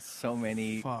watched so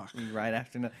many Fuck. right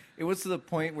after. It was to the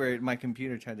point where my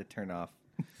computer tried to turn off.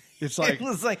 It's like it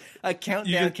was like a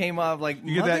countdown came off. Like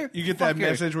you get that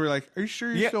message where you're like, "Are you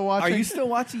sure you're still watching? Are you still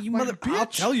watching? You mother! I'll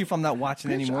tell you if I'm not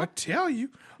watching anymore. I'll tell you.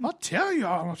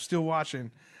 I'm still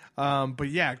watching." But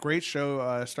yeah, great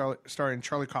show starring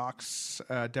Charlie Cox,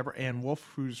 Deborah Ann Wolf,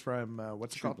 who's from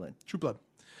what's it called? Blood. True Blood.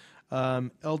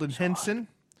 Eldon Henson,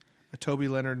 Toby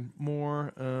Leonard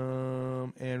Moore,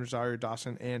 and Rosario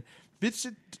Dawson, and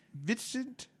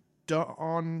Vincent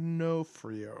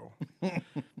D'Onofrio,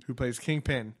 who plays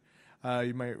Kingpin.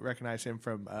 You might recognize him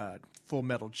from Full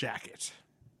Metal Jacket.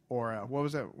 Or what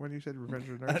was that when you said Revenge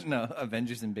of the Nerds? No,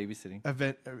 Avengers in Babysitting.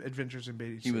 Adventures in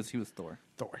Babysitting. He was Thor.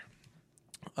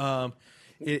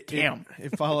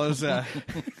 It follows.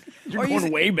 You're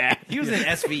going way back. He was in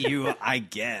SVU, I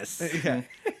guess. Yeah.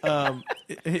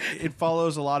 It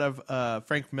follows a lot of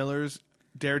Frank Miller's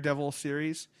Daredevil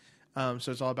series. So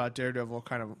it's all about Daredevil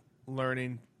kind of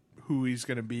learning who he's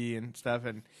going to be and stuff.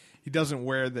 And he doesn't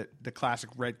wear the classic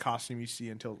red costume you see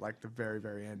until like the very,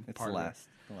 very end. It's part the of last.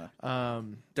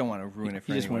 it. Don't want to ruin it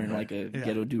for He's just anyone. wearing like a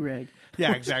ghetto do-rag.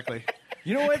 Yeah, exactly.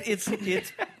 You know what? It's.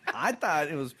 I thought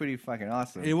it was pretty fucking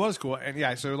awesome. It was cool. And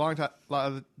yeah, so a lot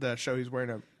of the show he's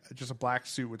wearing just a black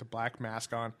suit with a black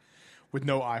mask on with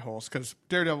no eye holes. Because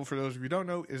Daredevil, for those of you who don't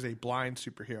know, is a blind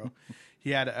superhero.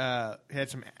 He had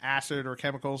some acid or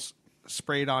chemicals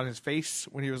sprayed on his face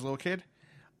when he was a little kid.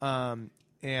 And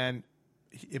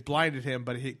it blinded him,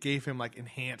 but it gave him like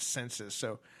enhanced senses.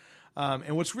 So,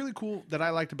 and what's really cool that I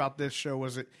liked about this show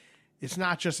was it's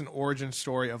not just an origin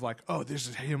story of like, oh, this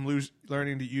is him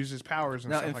learning to use his powers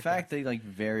and no, stuff in like fact, that. they like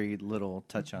very little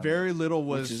touch on. Very little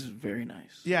was, Which is very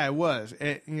nice. yeah, it was.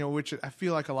 Which I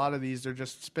feel like a lot of these they're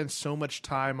just spend so much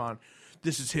time on.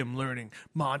 This is him learning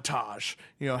montage.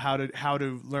 How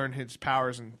to learn his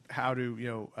powers and how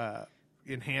to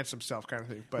enhance himself, kind of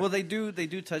thing. But Well, they do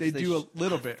touch. they do a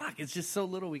little bit. Fuck, it's just so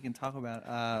little we can talk about.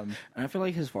 And I feel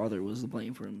like his father was the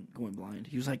blame for him going blind.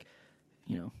 He was like,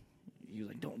 he was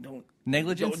like, don't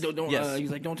Negligence? Don't. Yes. He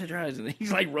was like, don't touch your eyes, and then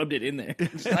he's like rubbed it in there.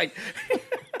 It's like,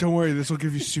 Don't worry, this will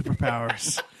give you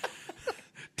superpowers.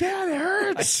 Dad, it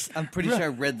hurts. I'm pretty sure I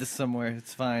read this somewhere.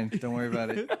 It's fine. Don't worry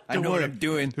about it. I know what I'm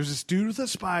doing. There's this dude with a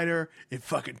spider. It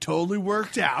fucking totally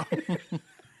worked out.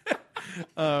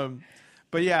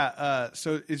 But yeah,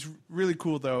 so it's really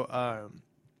cool though,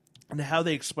 and how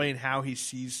they explain how he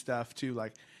sees stuff too.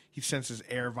 Like he senses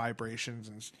air vibrations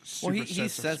and super Well, he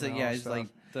sense of says it. smell Yeah, and it's stuff. like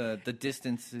the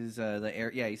distance is the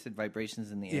air. Yeah, he said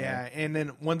vibrations in the air. Yeah, and then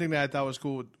one thing that I thought was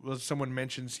cool was someone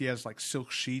mentions he has like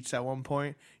silk sheets at one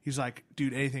point. He's like,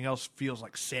 dude, anything else feels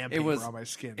like sandpaper on my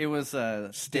skin. It was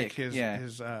Stick.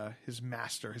 His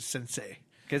master, his sensei.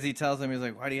 Because he tells him, he's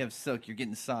like, why do you have silk? You're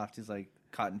getting soft. He's like,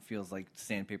 cotton feels like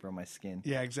sandpaper on my skin.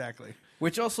 Yeah, exactly.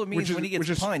 Which also means when he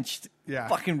gets punched, yeah.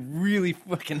 fucking really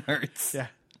fucking hurts. Yeah.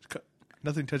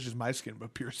 Nothing touches my skin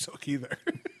but pure silk either.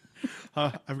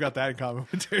 I've got that in common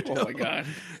with Daredevil. oh my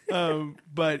god.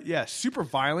 But yeah, super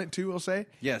violent too, I'll say.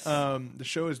 Yes. The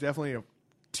show is definitely a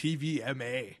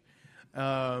TVMA.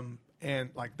 And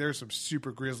like there's some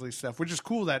super grisly stuff, which is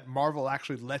cool that Marvel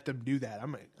actually let them do that.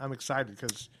 I'm excited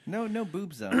because No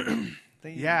boobs though.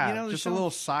 just a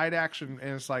little side action,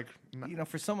 and it's like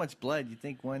for so much blood, you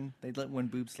think they'd let one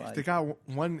boob slide. they got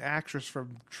one actress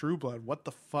from True Blood. What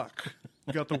the fuck?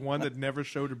 You got the one that never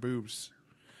showed her boobs.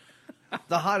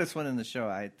 The hottest one in the show,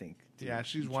 I think. Yeah,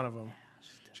 she's one of them.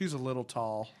 She's a little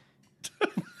tall.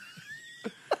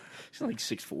 She's like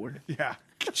 6'4". Yeah.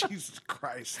 Jesus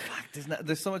Christ.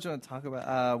 There's so much I want to talk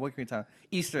about. What can we talk?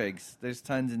 Easter eggs. There's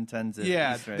tons and tons of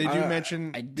Yeah, Easter they eggs. do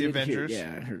mention the Avengers. I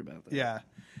heard about that. Yeah.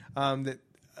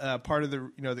 That part of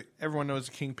the everyone knows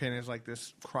the Kingpin is like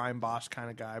this crime boss kind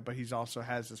of guy, but he's also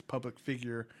has this public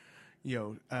figure,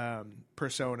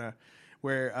 persona.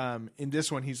 Where in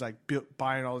this one he's like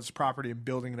buying all this property and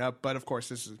building it up, but of course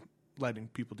this is letting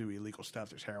people do illegal stuff.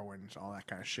 There's heroin and all that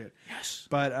kind of shit. Yes,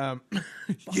 but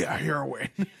yeah, heroin.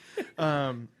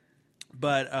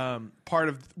 But part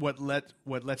of what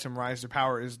lets him rise to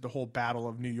power is the whole Battle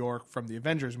of New York from the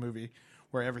Avengers movie,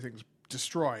 where everything's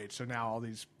destroyed. So now all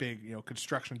these big,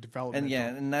 construction development.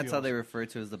 And that's how they refer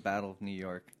to it as the Battle of New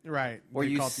York. Right. Where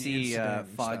They you call it the see incident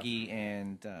and Foggy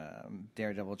and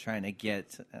Daredevil trying to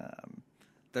get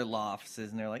their law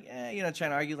offices, and they're like, trying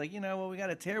to argue, like, we got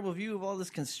a terrible view of all this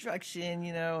construction,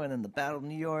 and then the Battle of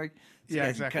New York. So yeah, you guys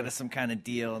exactly. Kind of some kind of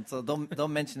deal, and so they'll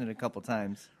mention it a couple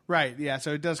times. Right. Yeah.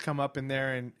 So it does come up in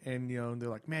there, and they're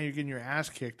like, man, you're getting your ass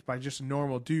kicked by just a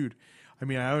normal dude. I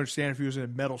mean, I understand if he was in a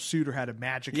metal suit or had a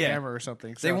magic hammer or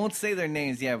something. So, they won't say their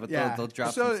names, but they'll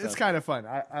drop. So some it's stuff. kind of fun.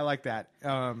 I like that.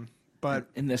 But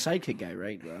and the sidekick guy,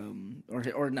 right?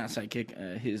 Or not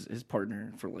sidekick, his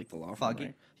partner for like the law firm. Foggy?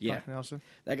 Right? Yeah, Nelson,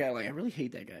 that guy. Like, I really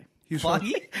hate that guy. he was from,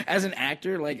 Foggy? As an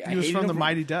actor, like he was from the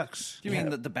Mighty Ducks. You mean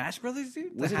the Bash Brothers,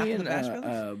 dude? The Wasn't half he of in the Bash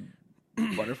Brothers?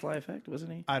 Butterfly Effect?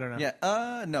 Wasn't he? I don't know.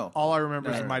 Yeah. No. All I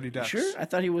remember is Mighty Ducks. Sure, I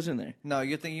thought he was in there. No,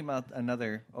 you're thinking about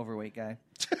another overweight guy.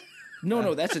 No,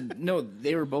 no.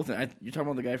 They were both in. You're talking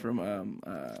about the guy from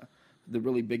the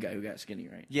really big guy who got skinny,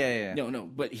 right? Yeah. No,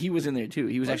 but he was in there too.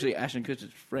 He was actually Ashton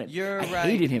Kutcher's friend. You're I right.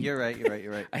 hated him. You're right.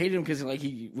 I hated him because like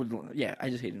he would. Yeah, I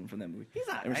just hated him from that movie. He's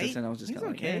not Ever since then, I was just He's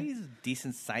kinda okay. Like, He's a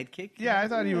decent sidekick. Yeah, I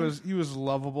thought he was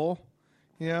lovable.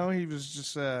 You know, he was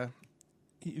just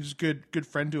he was a good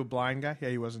friend to a blind guy. Yeah,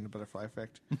 he was in the Butterfly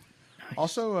Effect.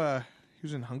 Also, he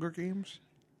was in Hunger Games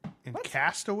and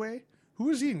Castaway. Who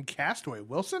was he in Castaway?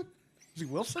 Wilson? Was he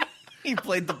Wilson? He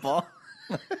played the ball.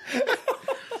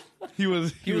 He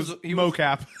was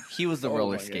mocap. He was the Oh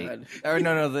roller my skate. God. Or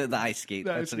no, the ice skate.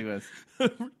 The That's ice what he was.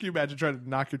 Can you imagine trying to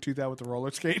knock your tooth out with a roller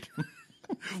skate?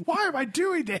 Why am I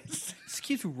doing this? Just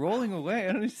keeps rolling away.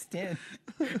 I don't understand.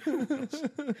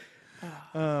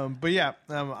 But yeah,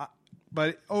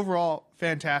 but overall,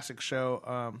 fantastic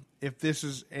show. If this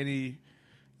is any,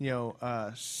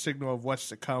 signal of what's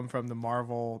to come from the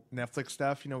Marvel Netflix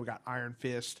stuff, we got Iron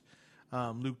Fist,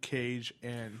 Luke Cage,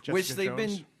 and Jessica Which they've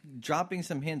Jones. been dropping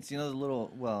some hints. The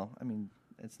little. Well, I mean,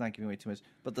 it's not giving away too much.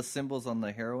 But the symbols on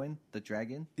the heroine, the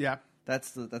dragon. Yeah,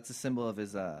 That's the symbol of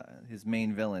his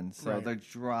main villain. So Right. they're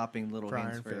dropping little For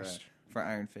hints Iron Fist. for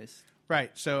Iron Fist.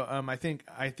 right. So I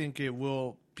think it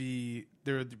will be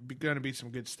going to be some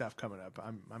good stuff coming up.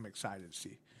 I'm excited to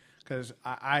see because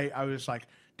I was like,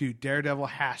 dude, Daredevil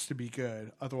has to be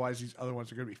good. Otherwise, these other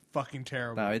ones are going to be fucking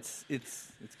terrible. No, it's good.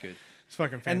 It's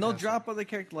fucking fantastic. And they'll drop other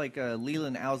characters like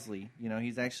Leland Owsley.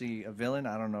 He's actually a villain.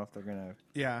 I don't know if they're gonna.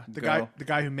 Yeah, the go.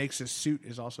 guy who makes his suit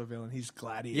is also a villain. He's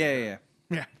Gladiator. Yeah.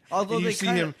 Yeah. Although And they you see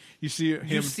him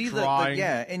drawing.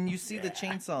 and you see the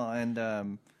chainsaw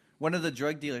and one of the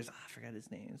drug dealers. I forgot his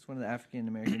name. It's one of the African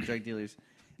American drug dealers.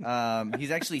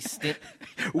 He's actually Stiltman.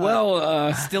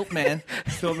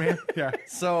 Still, man. Yeah.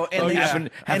 So and Oh, they- yeah.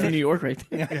 half of New York, right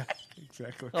there. Yeah.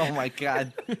 Exactly. Oh my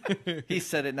God, he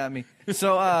said it, not me.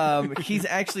 So he's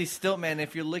actually Stiltman.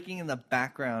 If you're looking in the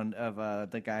background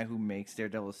of the guy who makes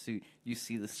Daredevil's suit, you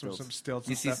see the stilts. Some stilts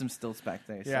You and see stuff. some stilts back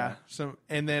there. Yeah. So.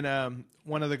 And then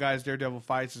one of the guys Daredevil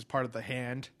fights is part of the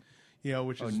Hand,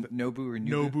 which is Nobu or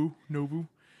Nubu. Nobu.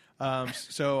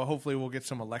 So hopefully we'll get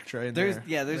some Elektra in There's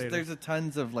there. there's a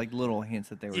tons of like little hints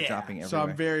that they were dropping everywhere. So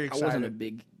I'm very I excited. wasn't a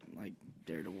big like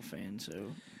Daredevil fan, so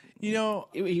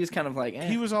he was kind of like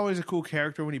he was always a cool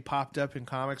character when he popped up in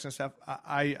comics and stuff.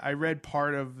 I read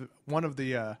part of one of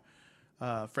the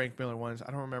Frank Miller ones.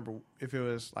 I don't remember if it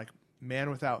was like Man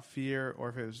Without Fear or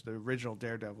if it was the original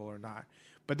Daredevil or not.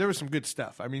 But there was some good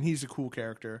stuff. I mean, he's a cool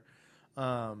character.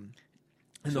 And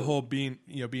the whole being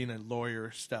a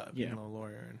lawyer stuff, being a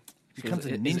lawyer, and becomes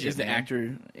a is, ninja. is the man.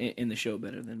 actor in the show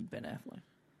better than Ben Affleck?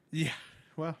 yeah,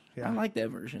 well, yeah. I like that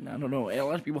version. I don't know. A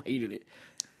lot of people hated it.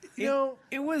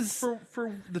 It was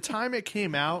for the time it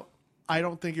came out. I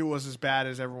don't think it was as bad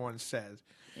as everyone says.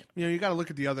 You got to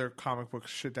look at the other comic book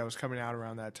shit that was coming out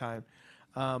around that time.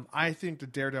 I think the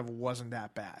Daredevil wasn't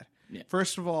that bad. Yeah.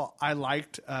 First of all, I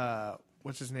liked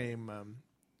what's his name,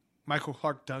 Michael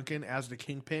Clark Duncan as the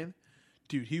Kingpin.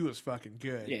 Dude, he was fucking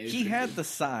good. Yeah, it was he pretty had good. the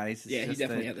size. Yeah, he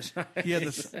definitely had the size. He had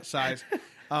the size.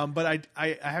 But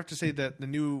I have to say that the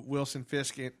new Wilson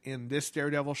Fisk in this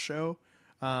Daredevil show,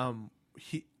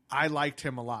 I liked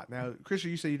him a lot. Now,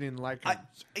 Christian, you say you didn't like him.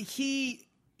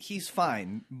 He's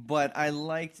fine, but I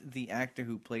liked the actor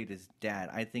who played his dad.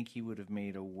 I think he would have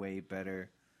made a way better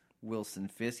Wilson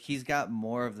Fisk. He's got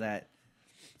more of that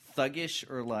thuggish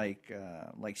or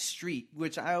like street,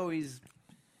 which I always,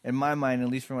 in my mind, at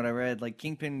least from what I read, like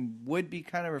Kingpin would be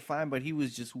kind of refined, but he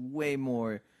was just way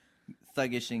more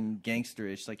thuggish and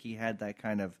gangsterish. Like he had that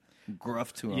kind of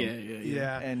gruff to him.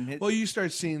 Yeah. And well, you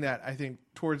start seeing that, I think,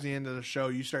 towards the end of the show.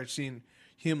 You start seeing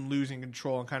him losing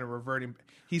control and kind of reverting.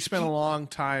 He spent a long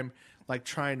time like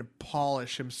trying to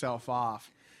polish himself off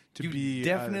to be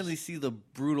definitely see the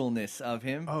brutalness of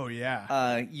him. Oh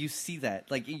yeah. You see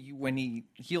that, like when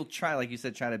he'll try, like you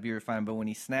said, try to be refined, but when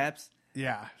he snaps,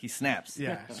 yeah. he snaps.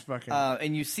 Yeah, it's fucking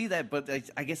And you see that, but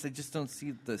I guess I just don't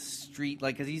see the street,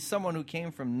 like, because he's someone who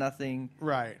came from nothing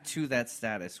right to that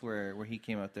status where he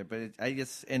came up there. But I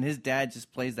guess, and his dad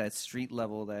just plays that street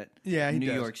level, that he New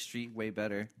does. York street way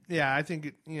better. Yeah, I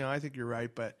think I think you're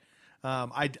right, but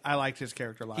I liked his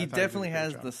character a lot. He I thought did a definitely great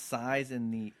has job. the size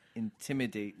and the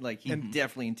intimidate. Like he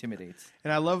definitely intimidates.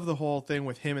 And I love the whole thing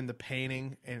with him and the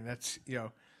painting, and that's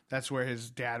that's where his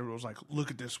dad was like,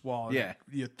 look at this wall. And Yeah.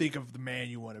 you think of the man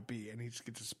you want to be. And he just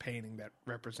gets this painting that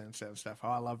represents that and stuff. Oh,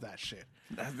 I love that shit.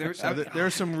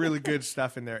 There's some really good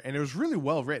stuff in there. And it was really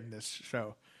well written, this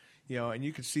show. And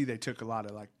you could see they took a lot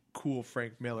of like cool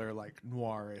Frank Miller, like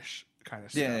noirish kind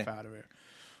of stuff out of it.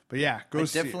 But yeah, I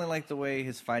definitely like the way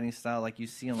his fighting style, like you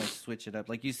see him like switch it up.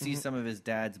 Like you see some of his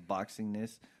dad's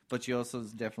boxingness, but you also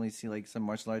definitely see like some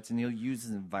martial arts, and he'll use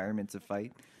his environment to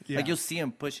fight. Yeah. Like you'll see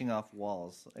him pushing off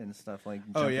walls and stuff. Like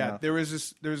oh jumping yeah, off. there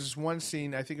was this one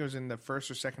scene. I think it was in the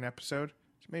first or second episode,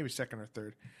 maybe second or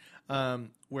third,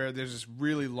 where there's this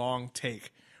really long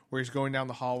take where he's going down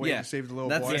the hallway to save the little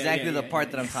That's boy. exactly the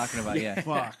part that I'm talking about. Yeah.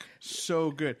 Fuck, so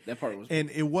good. That part was,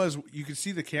 and you could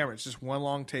see the camera. It's just one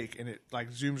long take, and it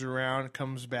like zooms around,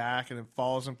 comes back, and then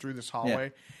follows him through this hallway.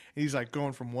 Yeah. And he's like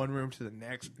going from one room to the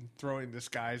next and throwing this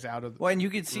guys out of. Well, and you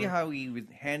could see how he would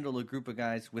handle a group of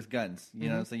guys with guns. You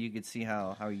know, so you could see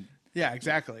how he. Yeah,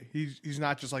 exactly. He's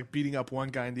not just like beating up one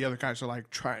guy and the other guys are like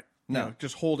trying. No.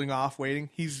 Just holding off, waiting.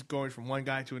 He's going from one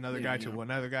guy to another guy to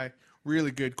another guy.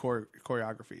 Really good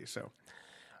choreography. So,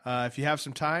 if you have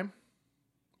some time,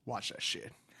 watch that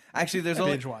shit. Actually, there's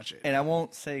binge watch it. And I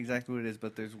won't say exactly what it is,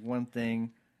 but there's one thing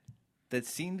that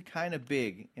seemed kind of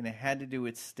big, and it had to do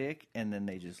with Stick, and then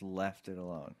they just left it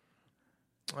alone.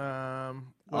 All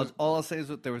I'll say is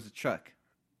that there was a truck,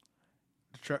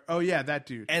 oh yeah, that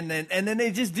dude. and then they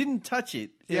just didn't touch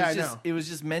it. I know. It was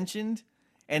just mentioned,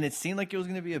 and it seemed like it was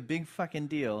going to be a big fucking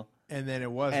deal, And then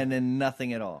it wasn't. and then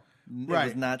nothing at all. Right. It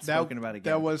was not spoken about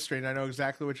again. That was strange. I know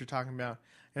exactly what you're talking about.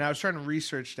 And I was trying to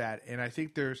research that, and I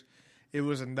think it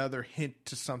was another hint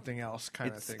to something else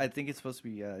kind of thing. I think it's supposed to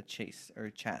be Chase or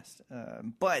Chast,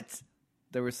 but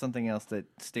there was something else that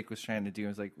Stick was trying to do. I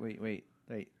was like, wait.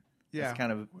 Yeah.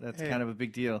 That's kind of a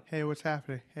big deal. Hey, what's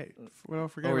happening? Hey, don't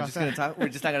forget Oh, about that. We're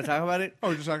just not gonna talk about it. Oh,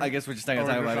 we're just talking. I guess we're just not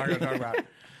gonna talk about it.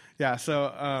 Yeah.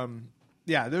 So,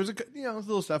 yeah, there was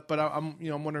little stuff, but I'm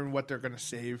wondering what they're going to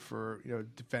save for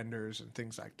defenders and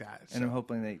things like that. And I'm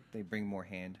hoping they bring more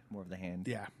of the hand.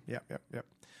 Yeah. Yep.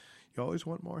 You always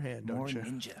want more hand, don't More you?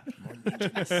 ninja. More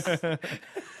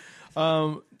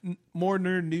ninjas. More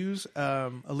nerd news.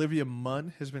 Olivia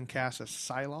Munn has been cast as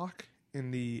Psylocke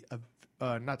in the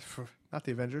not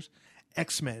the Avengers,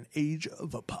 X-Men: Age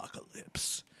of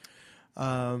Apocalypse.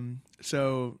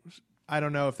 So I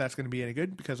don't know if that's going to be any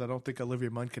good because I don't think Olivia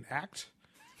Munn can act.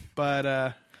 But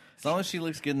as long as she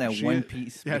looks good in that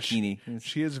one-piece bikini.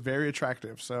 She is very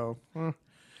attractive. So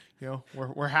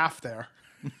we're half there.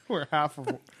 We're half of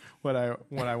what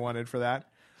I wanted for that.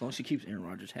 as long as she keeps Aaron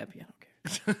Rodgers happy, I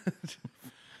don't care.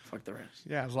 Fuck the rest.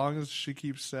 Yeah, as long as she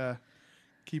keeps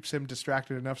him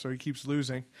distracted enough so he keeps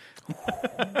losing,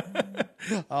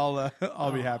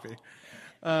 I'll be happy.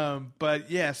 But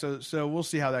yeah, so we'll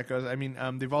see how that goes. I mean,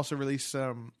 they've also released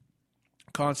some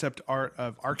concept art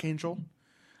of Archangel,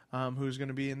 who's going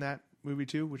to be in that movie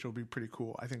too, which will be pretty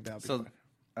cool. I think that'll be fun.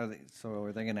 Are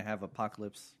they going to have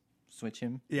Apocalypse switch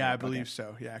him? Yeah, I believe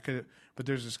so. Yeah, but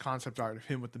there's this concept art of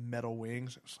him with the metal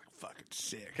wings. It was like fucking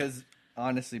sick. Because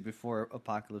honestly, before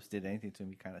Apocalypse did anything to him,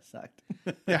 he kind of sucked.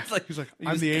 Yeah, he's like,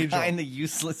 I'm the angel. Kind of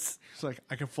useless. It's like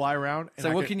I can fly around. And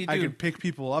So what can you do? I can pick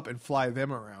people up and fly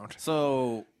them around.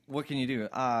 So what can you do?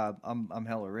 I'm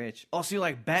hella rich. Oh, so you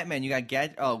like Batman? You got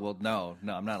gadget? Oh well, no,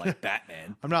 I'm not like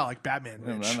Batman. I'm not like Batman.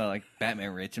 I'm Rich. not like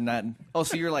Batman rich. I'm not. Oh,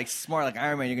 so you're like smart like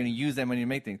Iron Man. You're gonna use that money to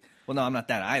make things. Well, no, I'm not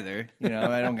that either. I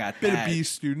don't got Been that. a B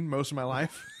student most of my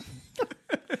life.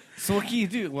 So what can you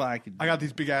do? Well, I got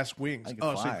these big ass wings. I can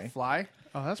So you fly. can fly?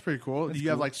 Oh, that's pretty cool. Do you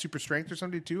have like super strength or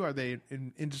something too? Are they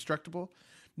indestructible?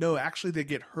 No, actually, they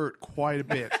get hurt quite a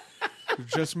bit. They're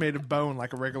just made of bone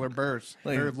like a regular bird.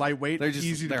 They're lightweight, They're just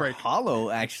easy to they're break. hollow.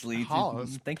 Actually, Hollow.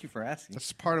 Thank you for asking.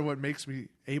 That's part of what makes me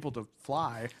able to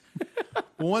fly.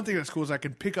 Well, one thing that's cool is I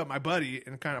can pick up my buddy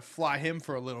and kind of fly him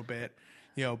for a little bit,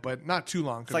 but not too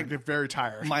long because I get very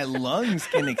tired. My lungs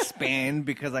can expand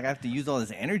because I have to use all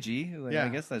this energy. I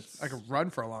guess that's I could run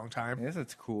for a long time. I guess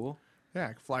that's cool. Yeah,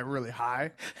 I could fly really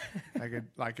high. I could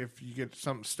if you get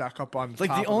something stuck up on Like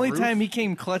top the of only roof. time he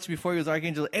came clutch before he was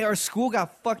Archangel. Hey, our school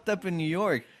got fucked up in New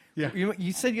York. Yeah.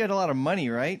 You said you had a lot of money,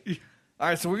 right? All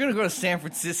right, so we're gonna go to San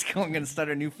Francisco and gonna start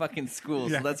a new fucking school.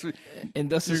 Yeah. So that's what, And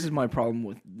thus, this is my problem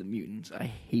with the mutants. I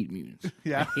hate mutants.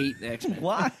 Yeah. I hate the X-Men.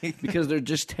 why? Because they're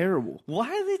just terrible. Why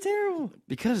are they terrible?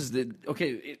 Because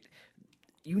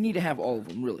you need to have all of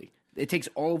them. Really, it takes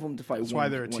all of them to fight. That's why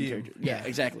they're a one team. character. Yeah,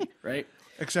 exactly. Right.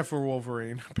 Except for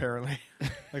Wolverine, apparently.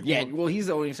 Like, Yeah. Well, he's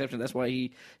the only exception. That's why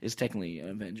he is technically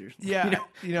Avengers. Yeah,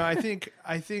 I think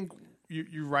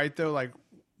you're right though. Like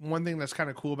one thing that's kind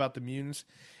of cool about the mutants,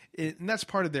 and that's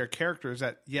part of their character is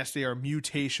that yes, they are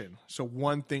mutation. So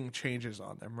one thing changes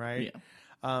on them, right?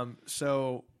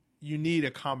 So you need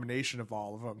a combination of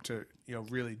all of them to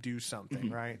really do something,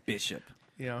 right? Bishop.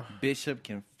 You know, Bishop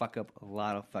can fuck up a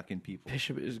lot of fucking people.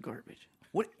 Bishop is garbage.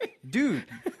 What, dude?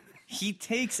 He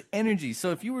takes energy.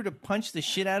 So if you were to punch the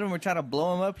shit out of him or try to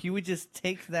blow him up, he would just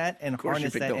take that and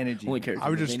harness that energy. Only character I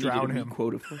would that just they needed drown to be him.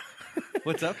 Quota for.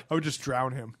 What's up? I would just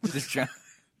drown him. Just drown.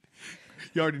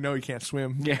 You already know he can't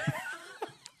swim. Yeah.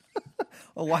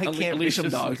 Oh, why can't Unleash some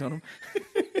Bishop dogs on him.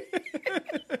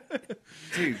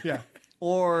 dude? Yeah,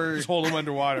 Or just hold him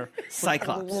underwater.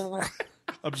 Cyclops.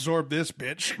 Absorb this,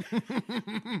 bitch.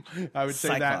 I would say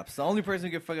Cyclops. The only person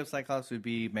who could fuck up Cyclops would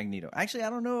be Magneto. Actually, I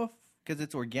don't know if because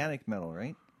it's organic metal,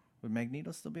 right? Would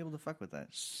Magneto still be able to fuck with that?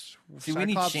 that. we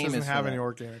need Cyclops Sheamus doesn't for have that. any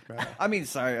organic matter. I mean,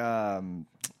 sorry,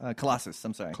 Colossus.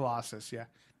 I'm sorry. Colossus, yeah.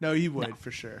 No, he would for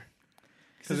sure.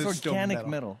 Because it's still organic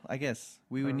metal. I guess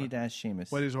we would need to ask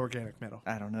Sheamus. What is organic metal?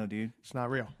 I don't know, dude. It's not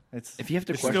real. It's If you have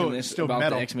to It's question still- this it's still about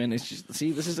metal. the X-Men, it's just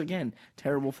this is again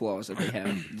terrible flaws that they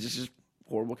have. It's just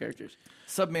horrible characters.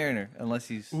 Submariner, unless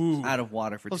he's Ooh. out of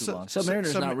water for Well, too long.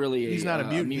 Submariner's not really. He's not a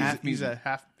mutant. half He's a mutant.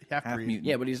 half Half breed. mutant.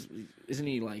 Yeah, but isn't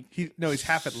he like He's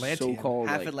half Atlantean. so-called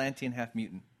half like, Atlantean, half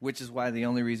mutant, which is why the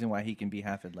only reason why he can be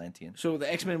half Atlantean. So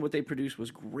the X-Men, what they produced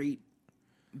was great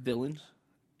villains,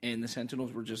 and the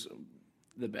Sentinels were just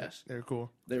the best. They're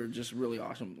cool. They were just really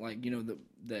awesome. Like the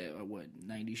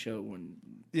 90s show when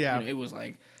Yeah. it was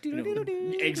like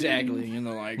exactly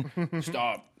like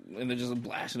stop, and they're just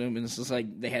blasting them, and it's just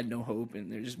like they had no hope,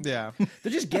 and they're just Yeah.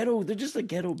 they're just ghetto. They're just the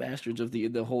ghetto bastards of the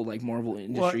whole like Marvel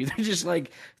industry. They're just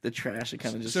like the trash that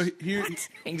kind of just So here,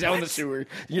 hangs out in the sewer.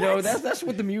 That's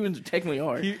what the mutants technically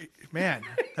are. man,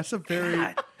 that's a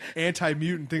very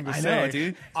anti-mutant thing to I say, know,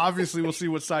 dude. Obviously, we'll see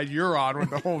what side you're on when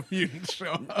the whole mutants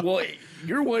show up. Well,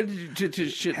 you're one to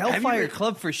shit. Hellfire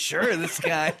Club for sure. This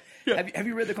guy. Have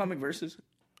you read the comic Versus?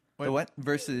 The what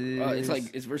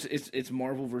versus? It's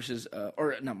Marvel versus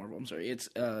or not Marvel. I'm sorry. It's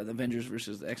the Avengers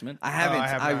versus the X-Men. I haven't. I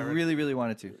have I not read. really, really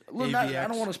wanted to. Look, I AVX.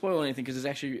 don't want to spoil anything because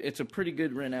it's a pretty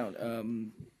good rent out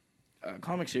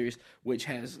comic series, which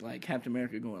has like Captain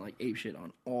America going like ape shit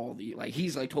on all the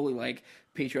he's like totally like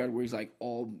patriotic where he's like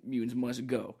all mutants must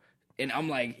go. And I'm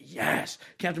like, yes,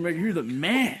 Captain America, you're the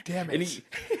man. Damn it. And he,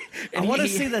 I want to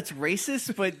say that's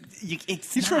racist, but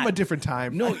it's He's not. from a different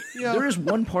time. no, You know, there is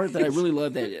one part that I really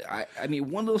love that I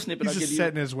mean one little snippet he's I'll just give set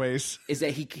in you his ways. is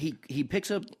that he picks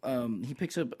up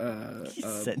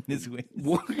He's set in his way.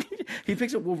 he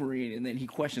picks up Wolverine and then he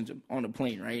questions him on a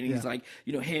plane, right? And he's like,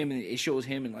 him, and it shows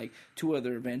him and like two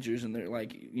other Avengers, and they're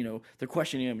like, they're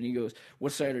questioning him, and he goes,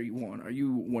 "What side are you on? Are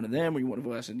you one of them or are you one of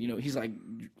us?" And he's like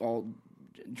all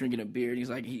drinking a beer,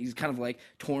 and he's kind of like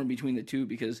torn between the two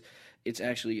because it's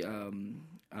actually Jean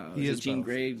both.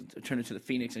 Grey turned into the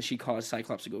Phoenix, and she caused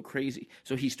Cyclops to go crazy,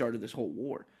 so he started this whole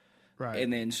war. Right.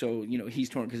 And then so he's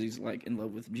torn because he's like in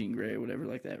love with Jean Grey or whatever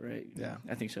like that, right? Yeah.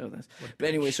 I think so. But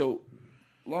anyway, so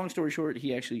long story short,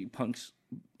 he actually punks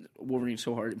Wolverine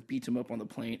so hard and beats him up on the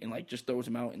plane and like just throws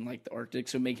him out in like the Arctic,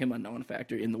 so make him a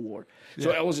non-factor in the war.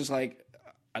 So I was just like,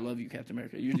 I love you, Captain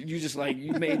America. You just like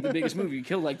you made the biggest movie. You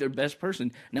killed like their best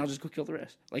person. Now just go kill the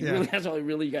rest. Like really, that's all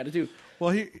you got to do.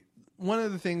 Well, one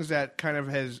of the things that kind of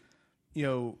has,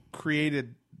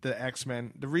 created the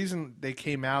X-Men, the reason they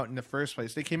came out in the first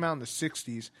place, they came out in the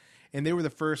 60s, and they were the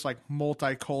first, like,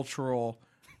 multicultural,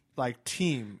 like,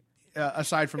 team,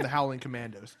 aside from the Howling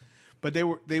Commandos. But they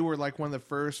were, like, one of the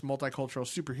first multicultural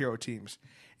superhero teams.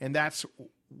 And that's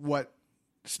what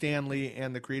Stan Lee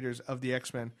and the creators of the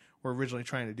X-Men were originally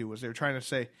trying to do, was they were trying to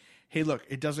say, hey, look,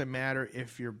 it doesn't matter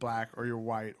if you're black or you're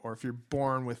white or if you're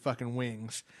born with fucking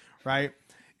wings, right?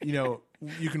 You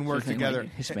can work together.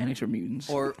 Like, Hispanics are mutants.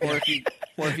 Or if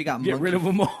you got get rid of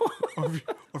them all. Or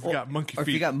if you got monkey or if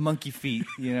feet. you got monkey feet,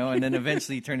 and then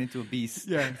eventually you turn into a beast.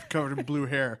 Yeah, covered in blue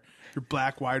hair. You're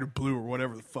black, white, or blue, or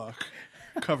whatever the fuck.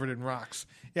 Covered in rocks.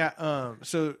 Yeah,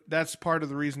 so that's part of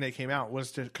the reason they came out,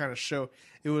 was to kind of show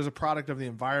it was a product of the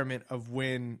environment of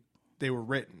when they were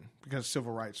written, because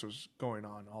civil rights was going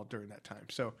on all during that time.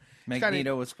 So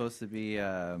Magneto was supposed to be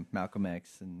Malcolm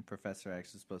X, and Professor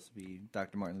X was supposed to be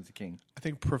Dr. Martin Luther King. I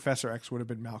think Professor X would have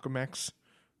been Malcolm X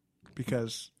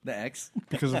because The X?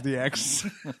 of the X.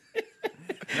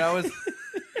 That was...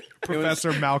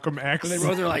 Professor Malcolm X. And they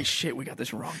wrote, they're like, shit, we got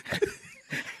this wrong.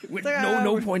 With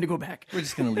no point to go back. We're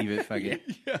just going to leave it. Fuck it.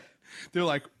 Yeah. They're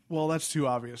like, well, that's too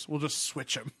obvious. We'll just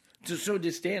switch him. So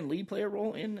did Stan Lee play a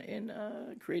role in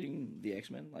creating the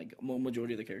X-Men, like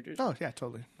majority of the characters? Oh, yeah,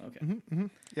 totally. Okay.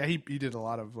 Yeah, he did a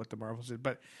lot of what the Marvels did.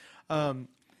 But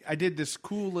I did this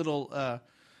cool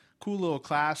little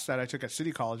class that I took at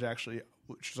City College, actually,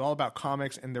 which is all about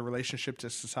comics and their relationship to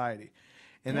society.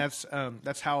 And that's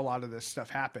how a lot of this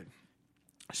stuff happened.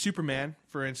 Superman,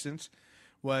 for instance,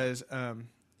 was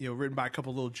written by a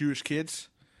couple little Jewish kids,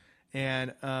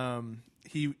 and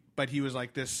he was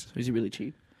like this. So is he really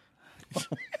cheap?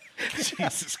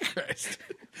 Jesus Christ!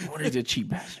 What is a cheap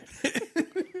bastard?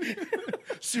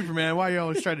 Superman, why are you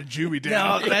always trying to Jew me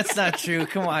down? No, that's not true.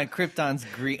 Come on, Krypton's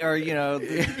green, or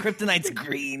Kryptonite's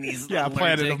green. He's allergic.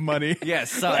 Planet of money. Yeah,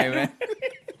 sorry, man.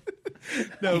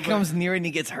 No, he comes near it and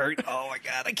he gets hurt. Oh my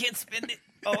god, I can't spend it.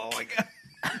 Oh my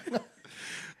god.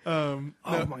 Oh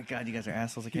my god, you guys are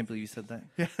assholes. I can't believe you said that.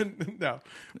 Yeah, no,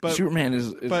 but Superman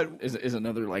is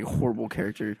another like horrible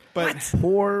character. But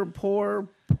poor.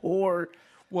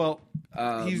 Well,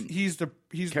 he's the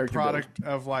product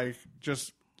of like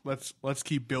just let's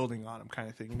keep building on him kind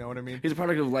of thing. You know what I mean? He's a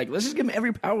product of like let's just give him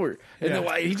every power, and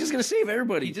then he's just gonna save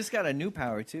everybody. He just got a new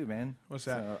power too, man. What's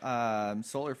that? So,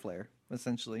 solar flare,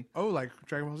 essentially. Oh, like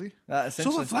Dragon Ball Z?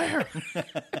 Essentially. Solar flare.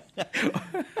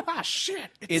 Shit!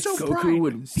 It's so Goku bright.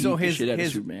 would beat the shit out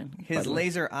of Superman. His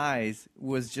laser eyes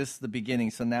was just the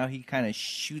beginning, so now he kind of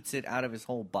shoots it out of his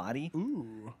whole body.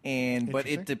 Ooh. But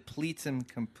it depletes him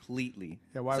completely.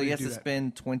 Yeah, why so would he you has do to that?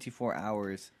 spend 24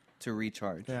 hours to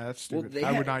recharge. Yeah, that's stupid. Well,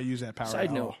 I would not use that power. Side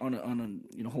at note, all. on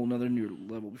a whole nother new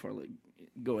level before I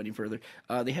go any further,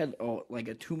 they had like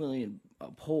a 2 million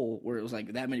poll where it was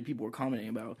like that many people were commenting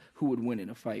about who would win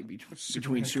in a fight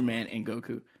between Superman and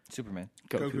Goku. Superman.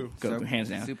 Goku, hands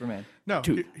down. Superman. No,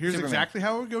 Two. here's Superman. exactly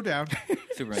how it would go down.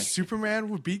 Superman. Superman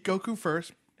would beat Goku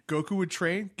first. Goku would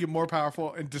train, get more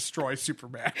powerful, and destroy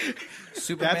Superman.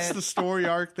 Superman. That's the story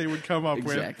arc they would come up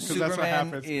with. Exactly. Because that's what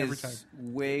happens is every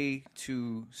time. way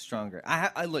too stronger.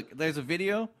 I look. There's a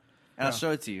video, and I'll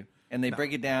show it to you, and they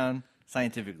break it down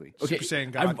scientifically. Okay, Super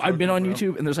Saiyan God I've been Goku, on bro.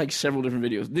 YouTube and there's like several different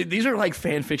videos. These are like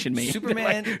fan fiction made.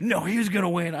 Superman- Like, no, he was gonna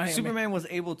win. Superman was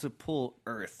able to pull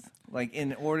Earth, like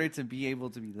in order to be able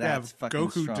to be that fucking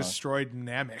Goku strong. destroyed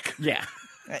Namek. Yeah,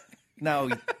 No,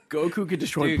 Goku could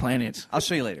destroy Dude. planets. I'll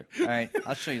show you later. All right,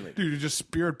 I'll show you later. Dude, you just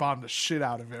spirit bombed the shit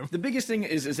out of him. The biggest thing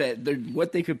is that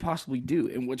what they could possibly do,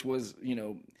 and which was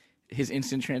his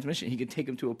instant transmission. He could take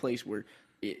him to a place where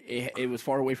it was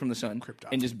far away from the sun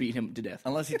and just beat him to death.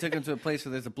 Unless he took him to a place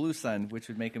where there's a blue sun, which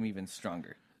would make him even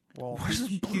stronger. Well, Where's this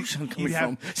blue sun coming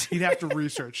from? he'd have to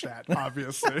research that,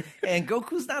 obviously. And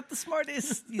Goku's not the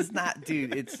smartest. He's not,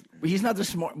 dude. He's not the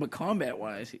smart, but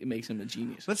combat-wise, it makes him a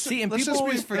genius. See, and let's people just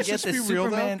always be- let's forget just that be real, though.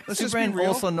 Superman, Let's just be Superman real.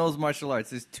 also knows martial arts.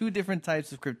 There's two different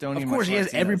types of Kryptonian Of course, he martial has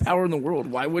arts every knows. power in the world.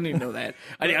 Why wouldn't he know that?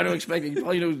 I don't expect it. He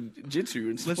probably knows Jitsu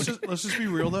and stuff. Let's just be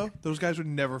real, though. Those guys would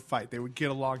never fight. They would get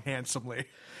along handsomely.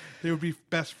 They would be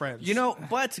best friends.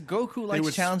 But Goku likes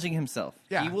would- challenging himself.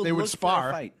 Yeah, he will they would look for a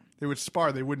spar. fight. They would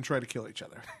spar. They wouldn't try to kill each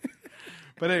other.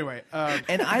 But anyway,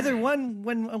 And either one,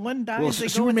 when one dies, Well, they go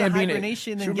Superman into being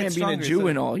hibernation and Superman get being stronger. a Jew so-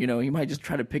 and all, he might just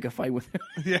try to pick a fight with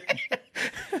him.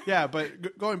 yeah.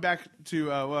 But going back to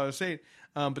what I was saying,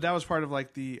 but that was part of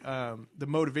like the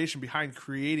motivation behind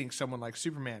creating someone like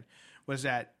Superman was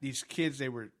that these kids they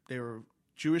were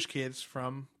Jewish kids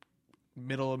from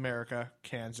Middle America,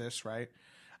 Kansas, right?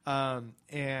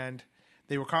 And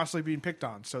they were constantly being picked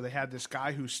on. So they had this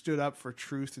guy who stood up for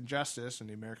truth and justice in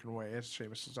the American way, as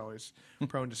Seamus is always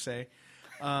prone to say.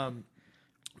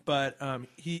 But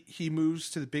he moves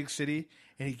to the big city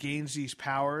and he gains these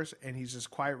powers, and he's this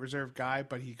quiet, reserved guy,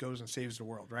 but he goes and saves the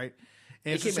world, right?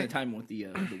 And It it's came the at a same- time when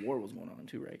the war was going on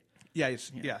too, right?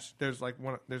 Yes. There's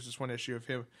this one issue of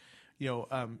him,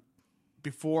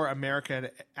 before America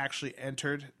had actually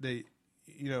entered the,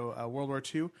 World War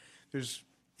II. There's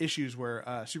issues where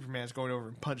Superman's going over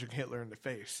and punching Hitler in the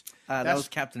face. that was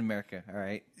Captain America, all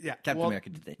right? Yeah, Captain well, America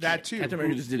did that. That too. Captain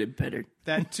America just did it better.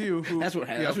 That too. Who, That's what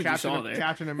you saw there.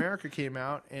 Captain America came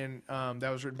out, and that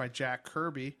was written by Jack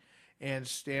Kirby and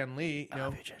Stan Lee.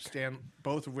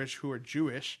 Both of which who are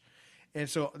Jewish, and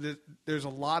so there's a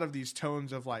lot of these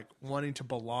tones of like wanting to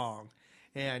belong,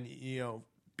 and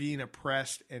being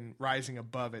oppressed and rising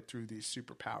above it through these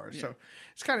superpowers. So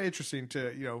it's kind of interesting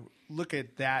to look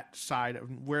at that side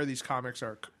of where these comics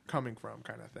are coming from,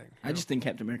 kind of thing. I just think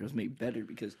Captain America was made better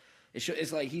because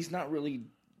it's like he's not really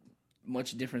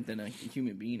much different than a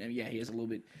human being. I mean, yeah, he has a little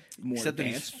bit more Except that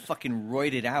he's advanced. fucking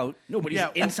roided out. No, but he's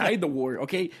inside the war.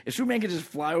 Okay, if Superman could just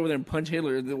fly over there and punch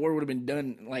Hitler, the war would have been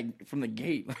done like from the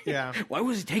gate. Yeah. Why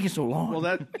was it taking so long?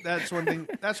 Well, that's one thing.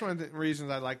 That's one of the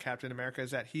reasons I like Captain America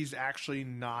is that he's actually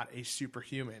not a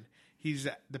superhuman. He's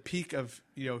at the peak of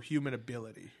human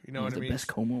ability. You know He's what I the mean? best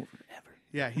comb over ever.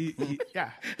 Yeah, he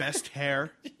best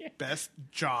hair, best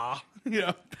jaw.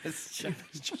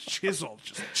 Chiseled,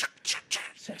 just.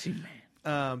 Sexy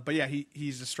man. But yeah,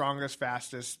 he's the strongest,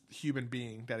 fastest human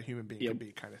being that a human being can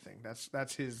be, kind of thing.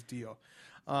 That's his deal.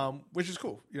 which is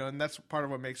cool, and that's part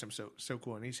of what makes him so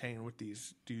cool. And he's hanging with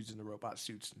these dudes in the robot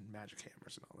suits and magic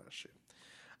hammers and all that shit.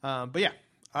 But yeah,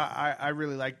 I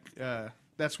really like.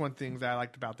 That's one thing that I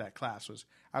liked about that class was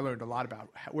I learned a lot about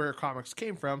where comics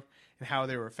came from and how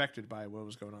they were affected by what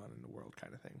was going on in the world,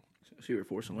 kind of thing. So you were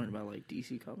forced to learn about like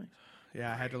DC comics.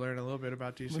 Yeah, I had to learn a little bit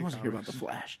about DC. I want to hear about the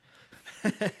Flash.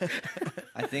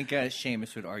 I think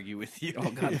Seamus would argue with you.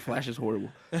 Oh God, the Flash is horrible.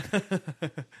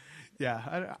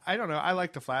 Yeah, I don't know. I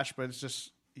like the Flash, but it's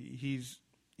just he's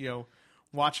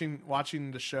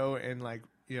watching the show and like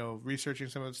researching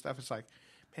some of the stuff. It's like,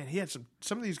 man, he had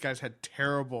some of these guys had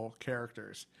terrible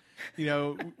characters.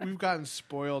 We've gotten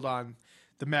spoiled on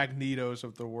the Magnetos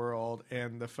of the world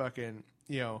and the fucking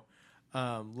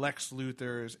Lex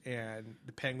Luthors and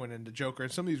the Penguin and the Joker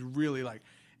and some of these really like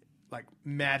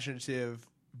imaginative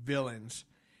villains,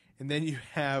 and then you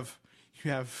have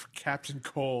Captain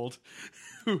Cold,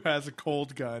 who has a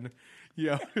cold gun.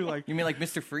 Like You mean like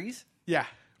Mr. Freeze? yeah,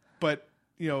 but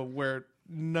where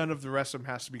none of the rest of them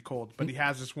has to be cold, but he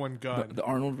has this one gun. The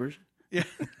Arnold version. Yeah.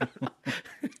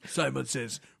 Simon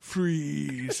says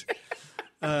freeze.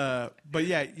 But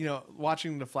yeah,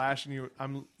 watching the Flash and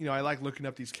I like looking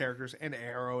up these characters and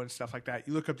Arrow and stuff like that.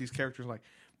 You look up these characters like,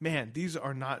 man, these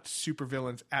are not super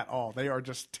villains at all. They are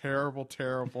just terrible,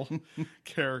 terrible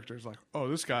characters. Like, oh,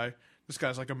 this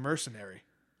guy's like a mercenary.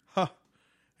 Huh.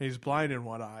 And he's blind in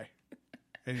one eye.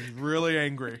 And he's really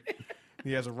angry.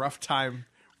 He has a rough time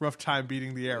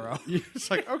beating the Arrow. It's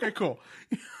like, okay, cool.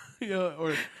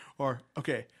 Or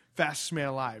okay, fastest man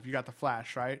alive. You got the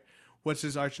Flash, right? What's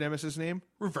his arch nemesis name?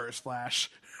 Reverse Flash.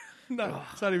 No,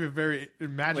 it's not even very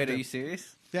imaginative. Wait, are you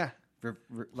serious? Yeah.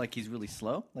 Like he's really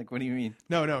slow? Like, what do you mean?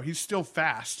 No, he's still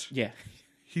fast. Yeah,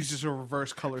 He's just a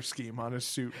reverse color scheme on his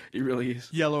suit. he really is.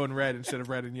 Yellow and red instead of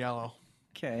red and yellow.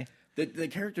 Okay. The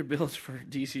character builds for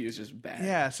DC is just bad.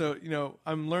 Yeah, so,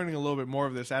 I'm learning a little bit more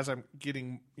of this as I'm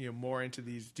getting, more into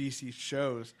these DC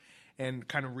shows and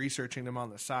kind of researching them on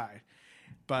the side.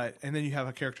 And then you have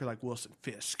a character like Wilson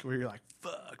Fisk where you're like,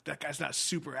 fuck, that guy's not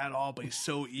super at all, but he's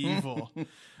so evil.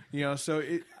 So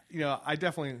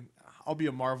I'll be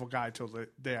a Marvel guy till the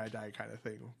day I die kind of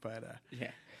thing. But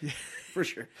yeah, for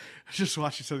sure. Just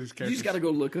watching some of these characters. You just got to go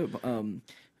look up.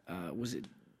 Was it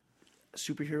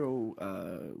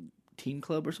Superhero Teen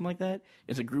Club or something like that?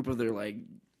 It's a group of their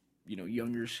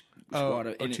younger squad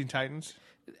of Teen Titans.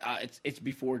 It's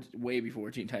way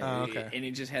before Teen Titans. Oh, okay. And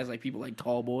it just has people like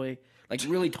Tall Boy, like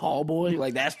really Tall Boy,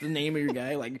 like that's the name of your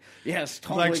guy. Like yes,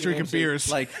 Tall Likes Boy drinking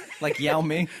beers. Like Yao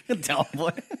Ming, Tall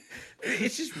Boy.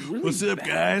 It's just really. What's up, bad.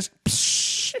 guys?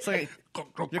 It's like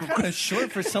you're kind of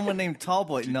short for someone named Tall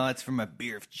Boy. No, it's from a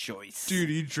beer of choice. Dude,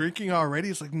 are you drinking already?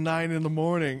 It's like 9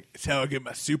 a.m. It's how I get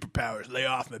my superpowers. Lay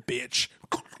off me, bitch.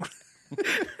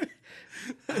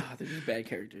 They're just bad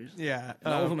characters. Yeah.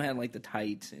 And all of them had the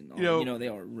tights and all, they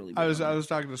are really bad. I was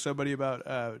talking to somebody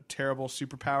about terrible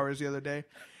superpowers the other day,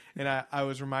 and I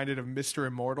was reminded of Mr.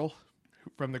 Immortal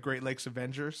from the Great Lakes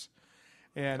Avengers.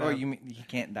 And you mean he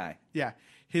can't die? Yeah,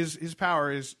 his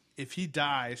power is if he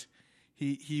dies,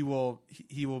 he will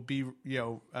be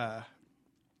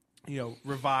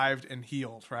revived and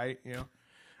healed, right?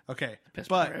 Okay, Best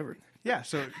but power ever. yeah,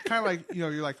 so kind of like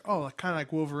you're like, oh, kind of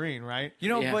like Wolverine, right?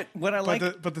 Yeah. But what I like,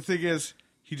 But the thing is,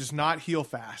 he does not heal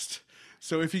fast.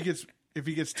 So if he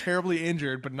gets terribly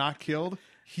injured but not killed,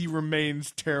 he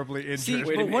remains terribly injured. See, Wait a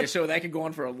But minute, what- so that could go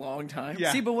on for a long time.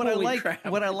 Yeah. see, but what Holy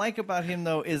I like about him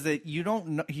though is that you don't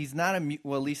know he's not a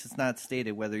well, at least it's not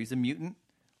stated whether he's a mutant,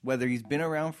 whether he's been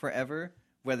around forever,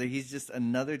 whether he's just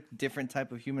another different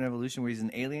type of human evolution where he's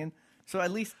an alien. So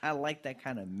at least I like that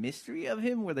kind of mystery of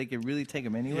him where they could really take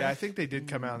him anywhere. Yeah, I think they did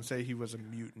come out and say he was a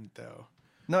mutant, though.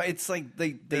 No, it's like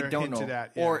they They're don't know. hinted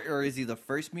at, yeah. Or is he the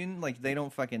first mutant? Like they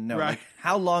don't fucking know. Right. Like,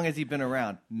 how long has he been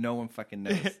around? No one fucking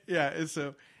knows. Yeah,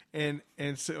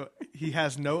 and so he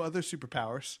has no other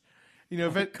superpowers.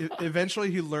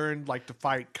 Eventually he learned to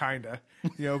fight, kinda.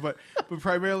 But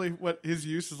primarily what his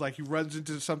use is he runs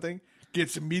into something,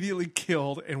 gets immediately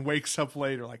killed, and wakes up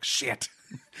later like shit,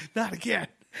 not again.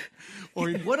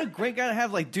 Or What a great guy to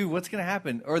have. Like, dude, what's gonna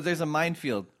happen? Or there's a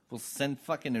minefield. We'll send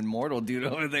fucking Immortal dude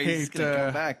over there. He's just gonna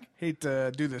come back. Hate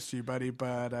to do this to you, buddy,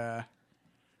 but I'm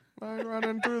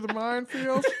running through the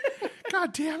minefield.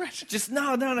 God damn it! Just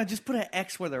no. Just put an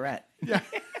X where they're at. Yeah.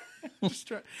 Just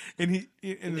try. And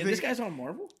This guy's on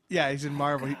Marvel? yeah, he's in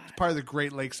Marvel. He's part of the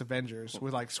Great Lakes Avengers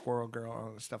with Squirrel Girl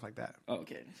and stuff like that. Oh,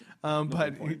 okay.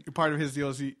 But part of his deal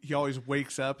is he always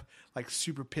wakes up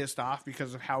super pissed off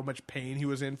because of how much pain he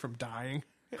was in from dying.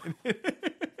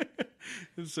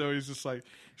 And so he's just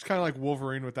he's kind of like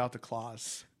Wolverine without the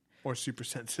claws. or super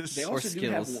senses. They also do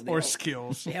have skills. Or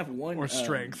skills. They have one or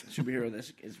strength. superhero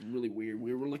that's is really weird.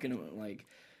 We were looking at like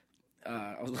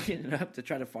I was looking it up to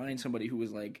try to find somebody who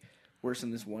was like worse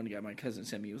than this one guy my cousin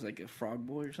sent me. He was like a frog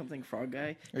boy or something, frog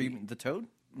guy. Are you the Toad?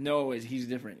 No, he's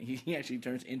different. He actually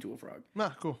turns into a frog.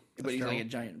 Ah, cool. But he's like a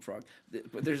giant frog.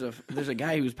 But there's a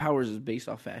guy whose powers is based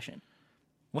off fashion.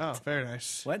 Wow, very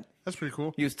nice. What? That's pretty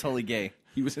cool. He was totally gay.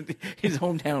 He was his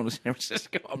hometown was San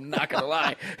Francisco. I'm not gonna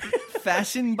lie.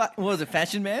 What was it?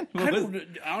 Fashion Man?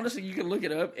 Honestly, you can look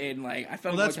it up and like I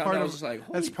found Well, one time I was just like,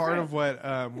 holy that's part crap. of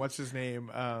what what's his name,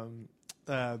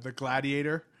 the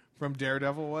Gladiator from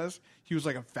Daredevil was. He was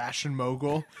like a fashion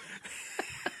mogul.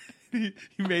 he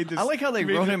made this. I like how they he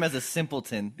made wrote it- him as a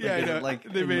simpleton. Yeah, I know. Like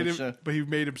They in made the him, show. but he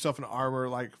made himself an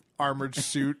armored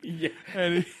suit. Yeah.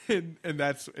 and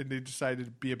they decided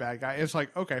to be a bad guy. It's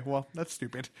like, okay, well, that's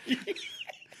stupid.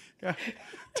 Yeah,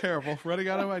 terrible. Running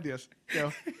out of ideas.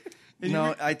 Go. And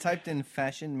No, I typed in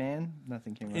Fashion Man.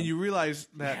 Nothing came up. and you realize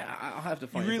that. Yeah, I'll have to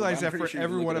find. You it, realize but that I'm for pretty sure you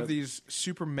every can one look of it up. these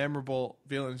super memorable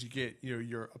villains, you get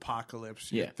your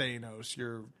Apocalypse, your Yeah. Thanos,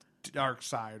 your Dark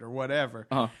Side, or whatever.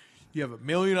 Uh-huh. You have a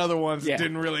million other ones Yeah. that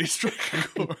didn't really strike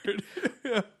a chord.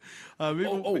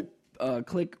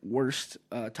 Click worst,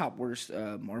 top worst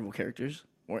Marvel characters,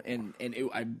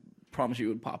 I promise you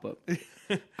it would pop up.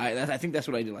 I think that's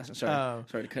what I did last time.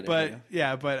 Sorry to cut it. But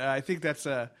yeah, but I think that's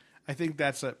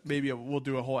we'll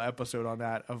do a whole episode on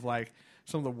that of like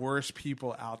some of the worst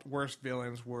people out, worst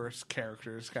villains, worst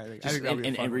characters kind of thing. I Just think that'll be a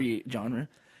in fun every genre, one.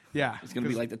 Yeah, it's gonna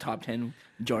be like the top 10.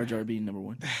 Jar Jar being number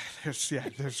 1.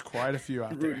 there's quite a few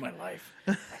out there. Ruined my life.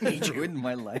 ruined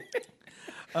my life.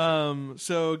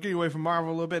 So getting away from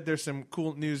Marvel a little bit, there's some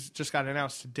cool news just got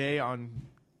announced today on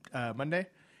Monday.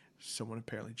 Someone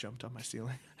apparently jumped on my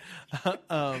ceiling.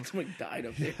 Someone died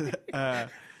up there.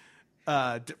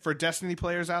 For Destiny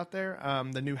players out there,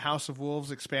 the new House of Wolves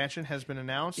expansion has been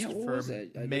announced Yeah, what for was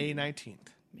that? May 19th.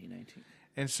 May 19th.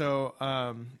 And so,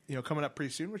 coming up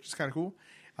pretty soon, which is kind of cool.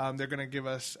 They're going to give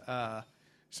us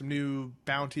some new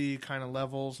bounty kind of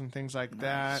levels and things like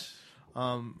that.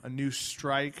 A new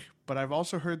strike. But I've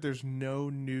also heard there's no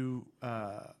new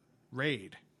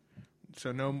raid.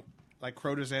 So no, like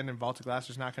Crota's End and Vault of Glass,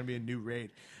 there's not going to be a new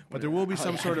raid. But there will be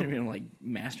some sort I of... haven't even like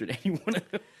mastered any one of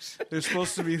those. There's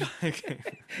supposed to be like...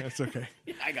 That's okay.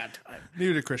 I got time.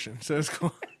 Neither to Christian, so it's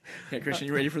cool. Yeah, Christian,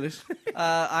 you ready for this?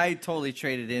 I totally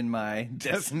traded in my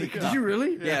Destiny. Did you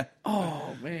really? Yeah.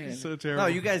 Oh man. So terrible. No,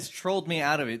 you guys trolled me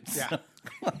out of it. Yeah. so-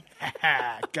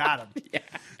 Got him.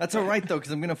 That's all right, though,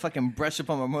 because I'm going to fucking brush up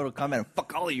on my Mortal Kombat and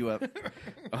fuck all of you up.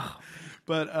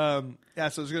 But so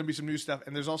there's going to be some new stuff,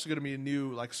 and there's also going to be a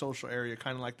new like social area,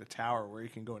 kind of like the tower, where you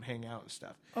can go and hang out and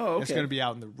stuff. Oh, okay. It's going to be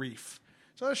out in the reef,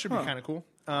 so that should be kind of cool.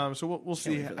 So we'll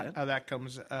see wait for that. how that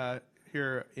comes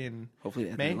here in Hopefully they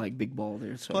have May. that, like big ball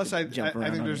there. So Plus, I jump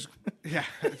around think on there's it.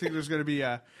 I think there's going to be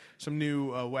some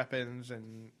new weapons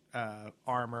and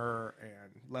armor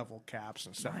and level caps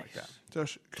and stuff like Nice. that. So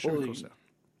should be Totally cool stuff.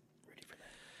 ready for that.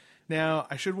 Now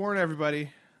I should warn everybody.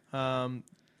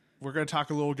 We're going to talk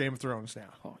a little Game of Thrones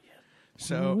now. Oh yeah.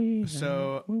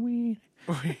 So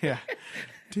yeah.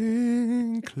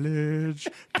 Dinklage,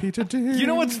 Peter Dinklage. You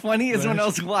know what's funny is when I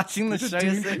was watching the show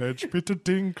yesterday, Dinklage, Peter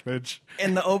Dinklage.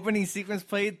 and the opening sequence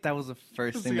played, that was the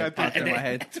first thing that popped in my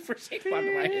head. That's the first thing that popped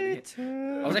in my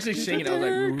head. I was actually singing. I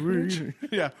was like,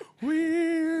 Yeah,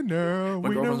 winner. my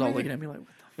girlfriend's all looking at me like, what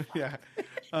the fuck?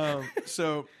 Yeah.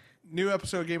 So, new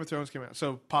episode of Game of Thrones came out.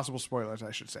 So, possible spoilers,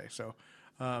 I should say. So,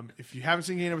 if you haven't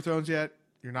seen Game of Thrones yet,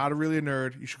 you're not really a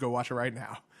nerd. You should go watch it right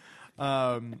now.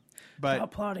 But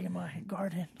Applauding in my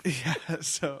garden. yeah,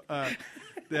 so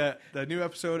the new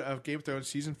episode of Game of Thrones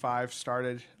season 5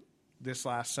 started this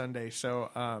last Sunday. So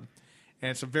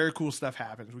and some very cool stuff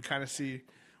happens. We kind of see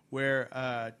where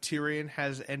Tyrion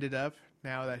has ended up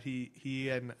now that he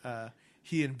and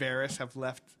Varys have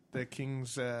left the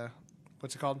King's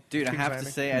what's it called? Dude, I King's have to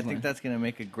Landing? say, I think that's going to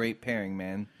make a great pairing,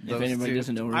 man. If Those anybody two.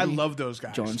 doesn't know, I already, love those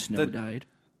guys. Jon Snow died.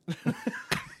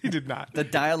 He did not. The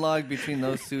dialogue betwing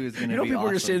those two is going to You know, be people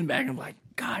awesome. are just sitting back and like,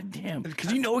 God damn,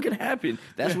 because you know it can happen.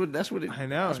 That's what. I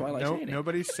know. That's why I like saying it.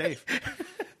 Nobody's safe.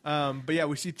 But yeah,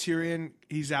 we see Tyrion.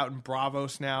 He's out in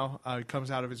Bravos now. He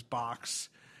comes out of his box,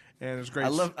 and it's great. I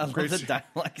love great the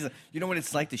dialogue. He's like, you know what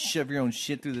it's like to shove your own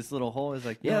shit through this little hole? It's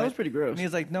like, Yeah, no, that was pretty gross. And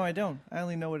he's like, no, I don't. I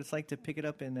only know what it's like to pick it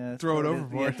up and Throw it in-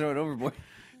 overboard. Yeah, throw it overboard.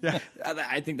 Yeah.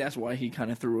 I think that's why he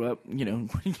kind of threw up. You know,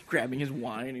 when he's grabbing his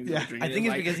wine. And he's like, drinking I think it, it's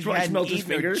like, because he probably hadn't smelled his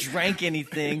eaten or fingers. drank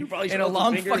anything He probably in a smelled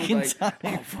long his fingers, fucking like,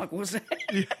 time. Oh fuck, what was that?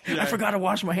 Yeah. I forgot to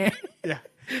wash my hand. Yeah,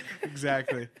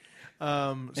 exactly.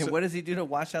 And what does he do to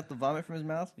wash out the vomit from his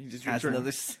mouth? He just has drinks.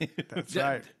 another sip. That's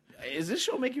right. Is this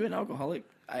show make you an alcoholic?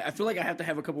 I feel like I have to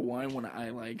have a cup of wine when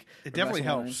I like. It definitely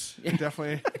helps. It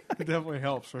definitely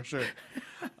helps for sure.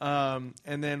 And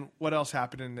then what else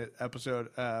happened in the episode?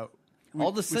 All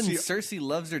of a sudden, Cersei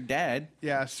loves her dad.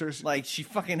 Yeah, Cersei. Like, she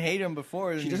fucking hated him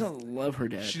before. She doesn't love her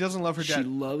dad. She doesn't love her dad. She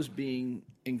loves being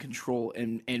in control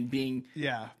and being.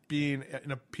 Yeah, being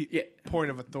in a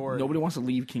point of authority. Nobody wants to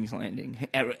leave King's Landing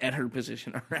at her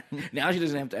position. All right. Now she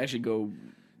doesn't have to actually go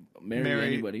marry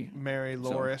anybody. Marry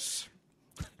Loras.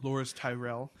 Loras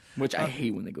Tyrell. Which I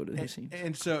hate when they go to this scene.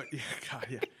 And so,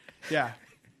 yeah.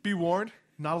 Be warned,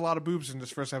 not a lot of boobs in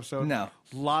this first episode. No.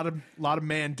 A lot of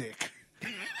man dick.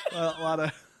 A lot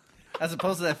of... As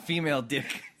opposed to that female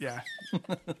dick. Yeah.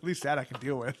 At least that I can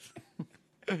deal with.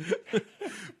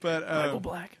 But Michael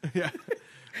Black. Yeah.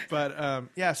 But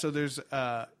so there's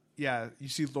you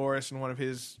see Loras and one of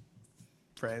his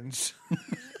friends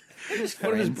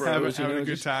One of his bros, having a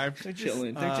good time. They're just,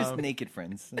 Chilling. They're just naked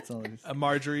friends. That's all it is.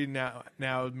 Marjorie now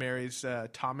marries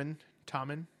Tommen,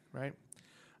 right?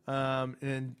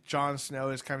 And Jon Snow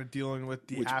is kind of dealing with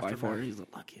the Which by aftermath. far he's the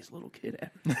luckiest little kid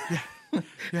ever.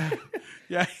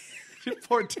 Yeah.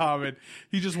 Poor Tommen.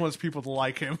 He just wants people to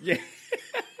like him. Yeah.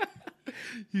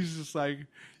 He's just like,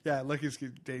 look, he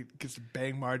gets to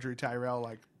bang Marjorie Tyrell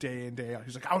like day in, day out.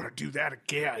 He's like, I want to do that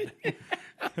again.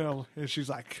 And she's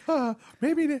like,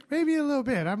 maybe a little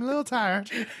bit. I'm a little tired.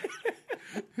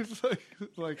 It's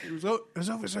like it was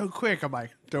over so quick. I'm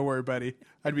like, don't worry, buddy.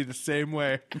 I'd be the same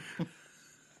way.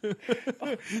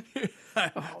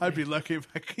 I'd be lucky if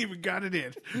I even got it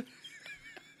in.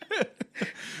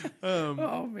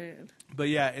 Oh man. But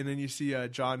yeah, and then you see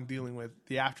Jon dealing with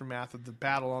the aftermath of the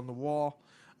battle on the wall.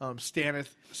 Stannis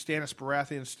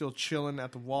Baratheon still chilling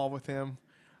at the wall with him.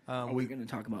 Are we going to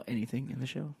talk about anything in the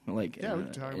show? Like, we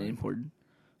can talk about it. important.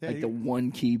 Yeah, like the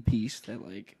one key piece that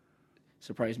like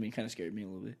surprised me, kind of scared me a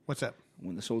little bit. What's that?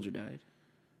 When the soldier died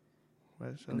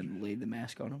and then laid the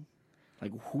mask on him.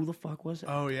 Like, who the fuck was it?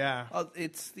 Oh yeah. Oh,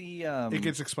 it's the. It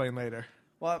gets explained later.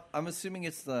 Well, I'm assuming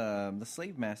it's the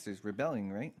slave masters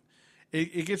rebelling, right?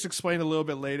 It gets explained a little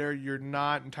bit later. You're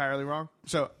not entirely wrong.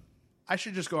 So I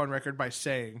should just go on record by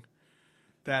saying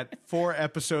that 4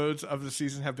 episodes of the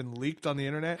season have been leaked on the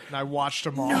internet, and I watched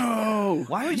them all. No!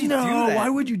 Why would you do that? Why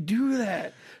would you do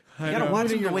that? You gotta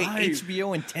watch it the way life.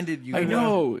 HBO intended you. I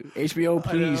know. HBO,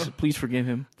 please forgive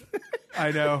him.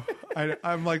 I know.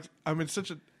 I'm in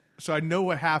such a... So I know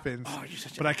what happens,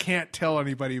 but I can't tell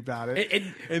anybody about it.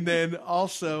 And then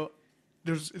also...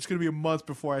 It's going to be a month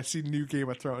before I see new Game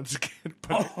of Thrones again,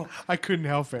 but I couldn't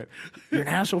help it. You're an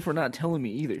asshole for not telling me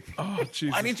either. Oh,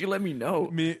 Jesus. Why didn't you let me know?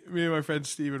 Me and my friend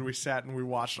Steven, we sat and we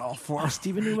watched all 4.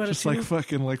 Steven knew about just it too? like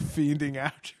fucking like fiending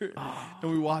after it.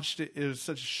 And we watched it. It was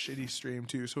such a shitty stream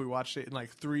too, so we watched it in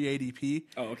like 380p.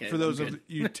 Oh, okay. For those of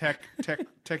you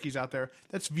techies out there,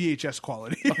 that's VHS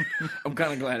quality. I'm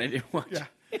kind of glad I didn't watch it.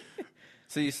 Yeah,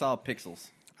 So you saw pixels.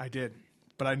 I did.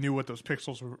 But I knew what those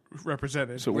pixels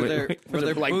represented. So Were there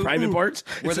like boob- private parts?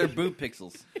 Were there boob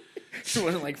pixels? It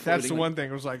wasn't like That's the floating, one thing.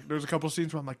 It was like there was a couple of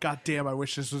scenes where I'm like, God damn, I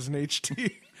wish this was an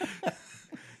HD.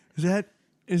 Is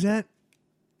that?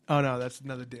 Oh no, that's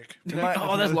another dick.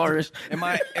 Oh, that's Loras.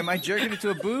 Am I jerking into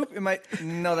a boob?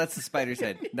 No, that's the spider's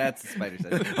head. That's the spider's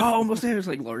head. Oh, almost there. It's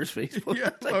like Loras' face. Yeah,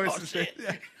 It's like, Loras' oh, shit.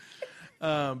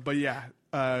 Yeah. But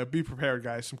yeah, be prepared,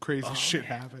 guys. Some crazy shit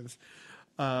happens.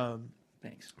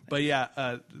 Thanks. But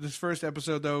yeah, this first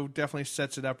episode though definitely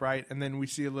sets it up right, and then we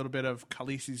see a little bit of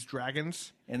Khaleesi's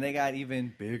dragons. And they got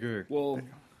even bigger. Well,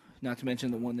 not to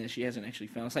mention the one that she hasn't actually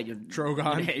found. It's like your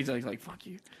Drogon. Yeah, he's like fuck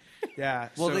you. Yeah.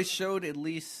 Well, so- they showed, at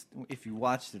least if you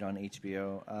watched it on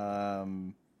HBO,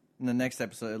 in the next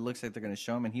episode, it looks like they're going to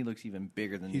show him, and he looks even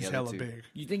bigger than he's the other hella two. big.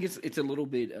 You think it's a little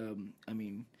bit? I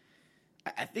mean,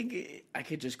 I think I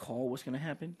could just call what's going to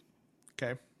happen.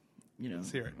 Okay. You know,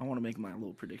 Let's hear it. I want to make my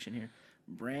little prediction here.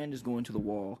 Bran is going to the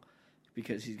wall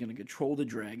because he's going to control the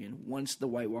dragon. Once the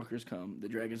White Walkers come, the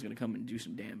dragon's going to come and do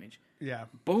some damage. Yeah.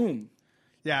 Boom.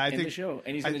 Yeah, I End think the show.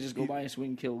 And he's going to just go by and swing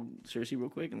and kill Cersei real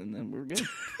quick, and then we're good.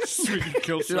 we can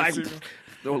kill Like, Cersei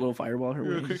throw a little fireball her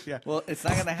real way. quick. Yeah. Well, it's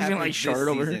not going to happen gonna, like, this shard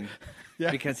over her. season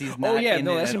Yeah. because he's not Oh, yeah. in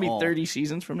No, it that's at going to be all. 30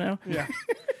 seasons from now. Yeah.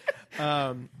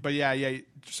 But yeah.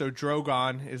 So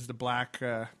Drogon is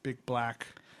the big black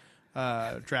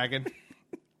dragon.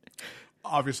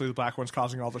 Obviously, the black one's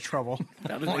causing all the trouble.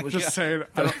 That was Just saying.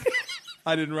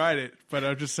 I didn't write it, but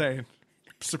I'm just saying.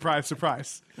 Surprise,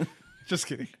 surprise. Just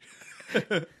kidding.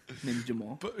 named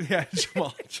Jamal. But yeah,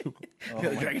 Jamal. Oh,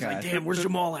 The my dragon's like, God. damn, where's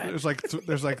Jamal at?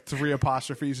 There's like 3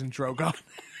 apostrophes in Drogon.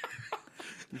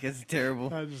 Because it's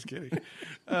terrible. I'm just kidding.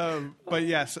 But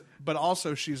yes, but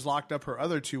also she's locked up her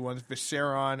other 2 ones,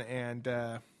 Viserion and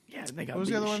Yeah, they got what was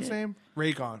big the other as one's shit. name?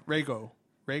 Rhaegon. Rhaego.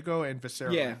 Rhaego and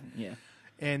Viscera. Yeah.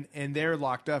 And they're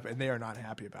locked up, and they are not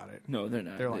happy about it. No, they're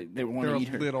not. They're like they want they're to eat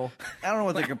her. little. I don't know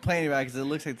what they're complaining about because it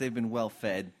looks like they've been well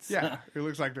fed. Yeah, it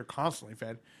looks like they're constantly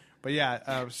fed. But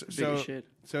yeah, so shit.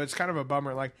 it's kind of a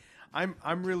bummer. Like I'm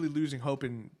really losing hope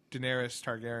in Daenerys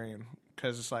Targaryen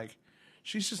because it's like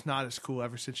she's just not as cool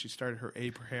ever since she started her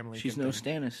Abraham Lincoln. She's no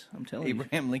thing. Stannis. I'm telling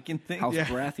Abraham Lincoln thing. you. House Yeah.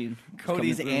 Baratheon.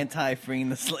 Cody's coming through. anti-freeing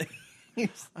the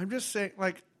slaves. I'm just saying,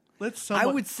 like, let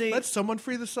someone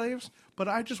free the slaves. But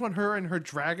I just want her and her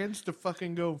dragons to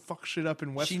fucking go fuck shit up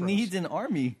in Westeros. She needs an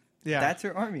army. Yeah. That's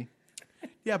her army.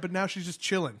 Yeah, but now she's just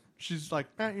chilling. She's like,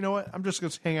 you know what? I'm just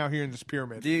gonna hang out here in this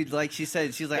pyramid. Dude, like she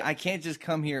said, she's like, I can't just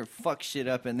come here, fuck shit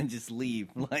up, and then just leave.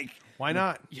 Like, Why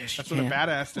not? Yes, That's you what a can.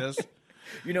 badass does.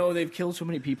 You know, they've killed so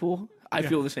many people. I Yeah.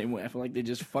 feel the same way. I feel like they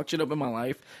just fucked shit up in my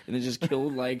life, and they just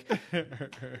killed, like,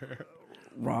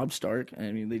 Robb Stark.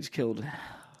 I mean, they just killed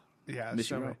Yeah. Miss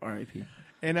so- you, R.I.P.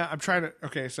 And I'm trying to.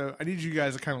 Okay, so I need you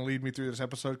guys to kind of lead me through this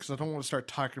episode because I don't want to start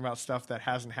talking about stuff that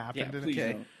hasn't Yeah, happened. in please it.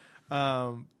 Okay.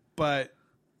 don't. But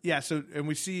yeah, so and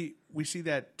we see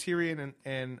that Tyrion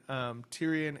and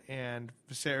Tyrion and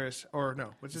Viserys, or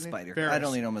no, what's his spider. name? I'd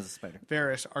only know him as a spider.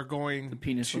 Varys are going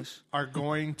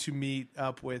penisless. to meet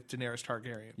up with Daenerys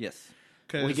Targaryen. Yes.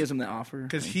 Well, he gives him the offer.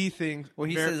 Because he thinks. Well,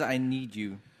 he says, I need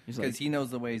you. He's Because like- he knows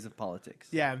the ways of politics.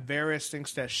 Yeah, and Varys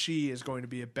thinks that she is going to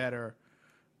be a better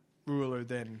ruler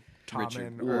than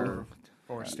Tommen Richard.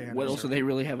 or Stannis. What else do they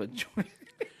really have a choice?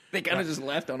 They kind of just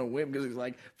left on a whim because he's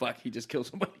like, fuck, he just killed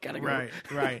somebody. Gotta go.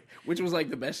 Right. Which was like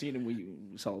the best scene and we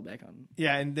saw it back on.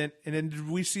 Yeah, and then did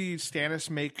we see Stannis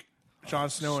make Jon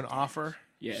Snow an offer?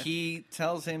 Yeah. He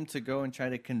tells him to go and try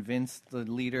to convince the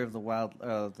leader of the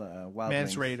Wildlings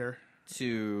Mance Raider.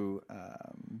 to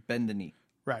bend the knee.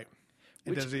 Right.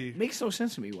 And Which does he? makes no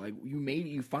sense to me. Like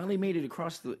you finally made it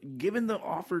across given the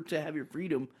offer to have your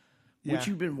freedom, Yeah. which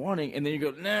you've been wanting, and then you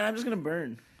go, nah, I'm just gonna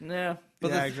burn. Nah.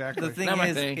 But Yeah, exactly. The thing Not my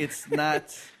is, thing. it's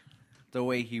not the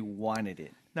way he wanted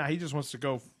it. Nah, he just wants to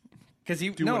go. Because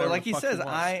whatever like the he fuck says, he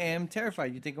wants. I am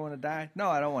terrified. You think I want to die? No,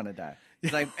 I don't want to die.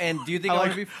 He's like, and do you think I I want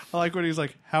like, to be? I like when he's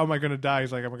like, "How am I going to die?"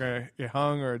 He's like, "Am I going to get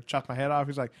hung or chop my head off?"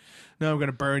 He's like, "No, I'm going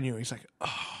to burn you." He's like,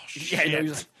 "Oh shit, Yeah, I know,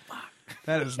 he's like,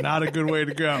 that is not a good way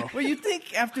to go." Well, you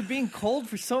think after being cold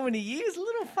for so many years, a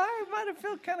little fire might have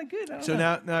felt kind of good. I don't So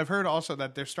know. now I've heard also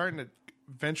that they're starting to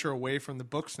venture away from the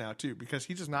books now too, because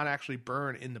he does not actually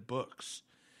burn in the books.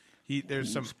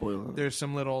 There's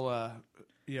some little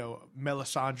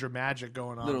Melisandre magic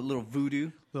going on, little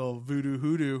voodoo. little voodoo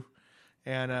hoodoo,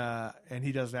 and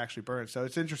he doesn't actually burn. So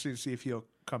it's interesting to see if he'll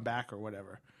come back or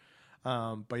whatever.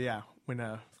 But yeah, when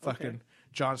fucking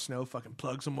Jon Snow fucking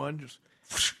plugs him one, just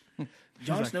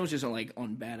Jon Snow's just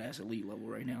on badass elite level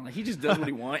right now. Like he just does what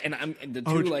he wants, and the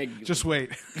two just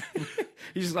wait.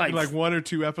 he's just like In like 1 or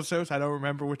 2 episodes, I don't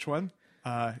remember which one.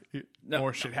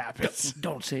 More shit happens.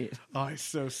 don't say it. Oh, he's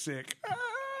so sick.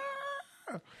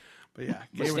 But yeah,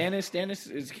 But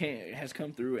Stannis has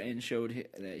come through and showed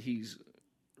that he's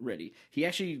ready. He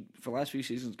actually, for the last few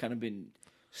seasons, kind of been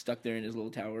stuck there in his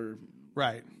little tower.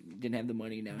 right. Didn't have the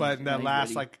money now. But in now that he's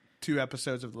last ready. 2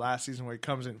 episodes of the last season where he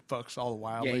comes in and fucks all the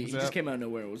wildlings yeah, he up. just came out of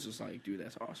nowhere. It was just like, dude,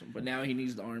 that's awesome. But now he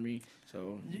needs the army.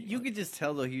 So You could just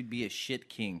tell though he'd be a shit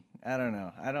king. I don't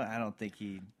know. I don't think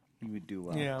he would do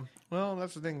well. Yeah. Well,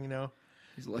 that's the thing,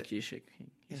 he's lucky as shit.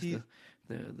 He's He-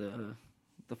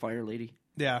 the fire lady.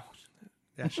 Yeah.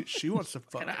 Yeah, she wants to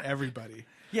fuck everybody.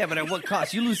 Yeah, but at what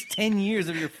cost? You lose 10 years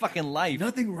of your fucking life.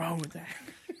 Nothing wrong with that.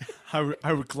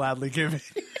 I would gladly give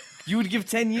it. You would give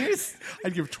 10 years?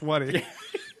 I'd give 20.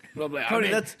 Well, but, Cody,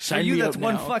 that's for sign you. me That's up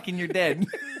one now. fuck and you're dead.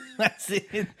 That's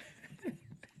it.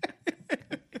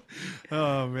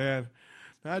 Oh man,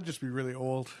 I'd just be really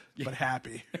old but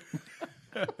happy.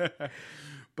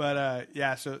 But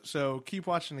yeah, so keep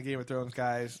watching the Game of Thrones,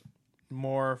 guys.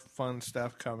 More fun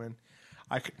stuff coming.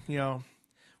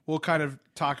 We'll kind of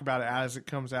talk about it as it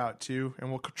comes out too, and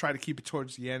we'll try to keep it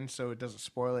towards the end so it doesn't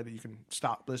spoil it. You can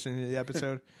stop listening to the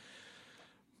episode.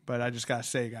 But I just gotta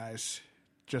say, guys,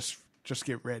 just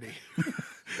get ready.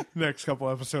 Next couple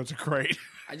episodes are great.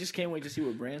 I just can't wait to see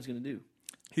what Bran's gonna do.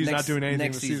 He's not Next- doing anything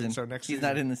next this season. So next He's season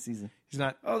not in the season. He's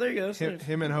not. Oh, there you go.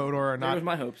 Him and Hodor are There not. was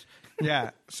my hopes.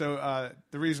 Yeah. So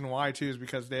the reason why too is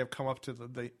because they have come up to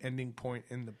the ending point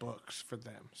in the books for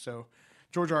them. So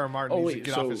George R. R. Martin needs to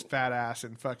get off his fat ass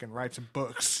and fucking write some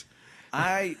books.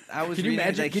 I was. Can you reading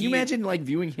imagine? that Can you he- imagine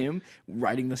viewing him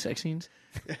writing the sex scenes?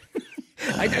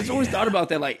 I just always thought about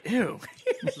that. Like, ew.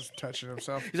 He's just touching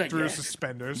himself. He's like, through his yeah.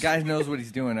 suspenders. Guy knows what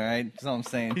he's doing. All right, that's all I'm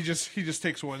saying. He just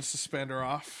takes one suspender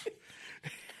off.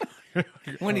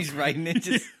 When he's writing it,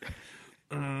 just.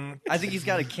 I think he's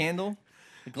got a candle,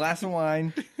 a glass of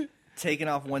wine, taking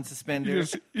off one suspender,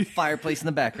 fireplace in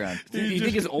the background. Do you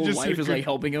think his old wife is like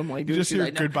helping him? Like, just hear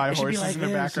like, goodbye horses like in the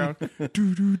this. background.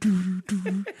 Do do do do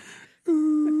do.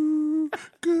 Ooh,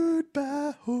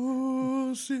 goodbye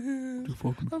horses.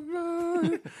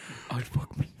 I'd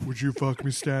fuck me. Would you fuck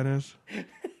me, Stannis?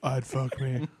 I'd fuck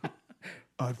me.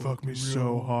 I'd fuck me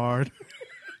so hard.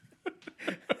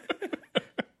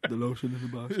 The lotion in the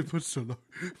box. It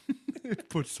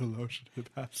puts the lotion in the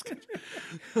basket.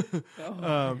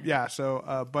 Yeah,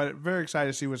 so, but very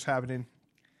excited to see what's happening.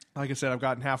 Like I said, I've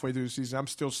gotten halfway through the season. I'm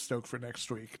still stoked for next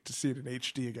week to see it in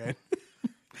HD again.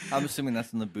 I'm assuming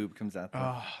that's when the boob comes out.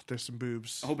 Though. There's some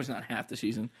boobs. I hope it's not half the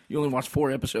season. You only watch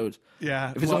 4 episodes.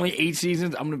 Yeah. If it's only 8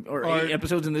 seasons, or 8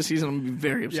 episodes in this season, I'm gonna be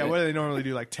very upset. Yeah, what do they normally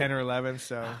do? Like 10 or 11,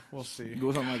 so we'll see. It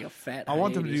goes on like a fat. I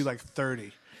want them to do hiatus. like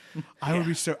 30. I would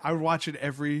be so. I would watch it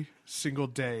every single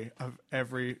day of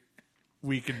every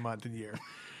week and month and year.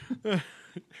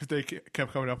 If they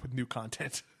kept coming up with new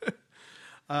content.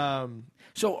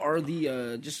 So are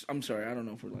the just? I'm sorry, I don't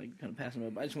know if we're like kind of passing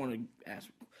up. I just want to ask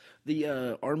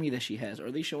the army that she has.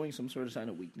 Are they showing some sort of sign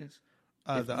of weakness?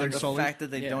 The The Unsullied. fact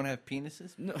that they don't have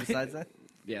penises. Besides that,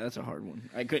 Yeah, that's a hard one.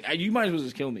 You might as well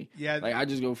just kill me. Yeah. like I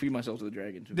just go feed myself to the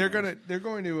dragon. They're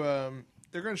going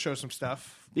to show some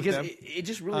stuff with because them. it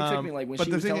just really took me like when but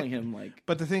she the was thing telling is- him like.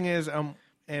 But the thing is,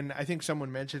 and I think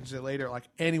someone mentions it later, like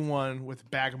anyone with a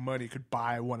bag of money could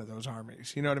buy one of those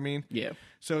armies. You know what I mean? Yeah.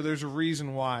 So there's a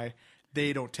reason why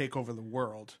they don't take over the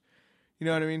world. You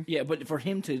know what I mean? Yeah, but for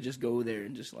him to just go there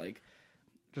and just like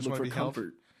Just look wanna for be held.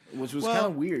 comfort, which was Well, kind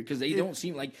of weird because they don't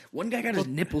seem like one guy got his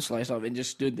nipple sliced off and just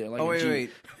stood there like. oh a wait, G.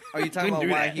 wait. Are you talking Couldn't about do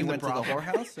why that he in the went to the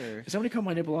whorehouse? Or If somebody cut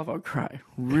my nipple off, I'd cry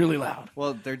really loud.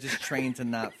 well, they're just trained to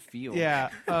not feel. Yeah.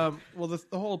 Well, the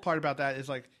whole part about that is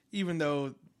like, even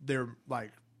though they're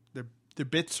like their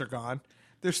bits are gone,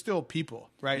 they're still people,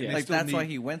 right? Yeah. And they like still that's why need-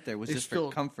 he went there was they just still,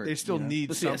 for comfort. They still you know? need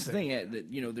But see, that's the something.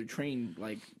 thing. That they're trained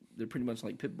like they're pretty much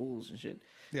like pit bulls and shit.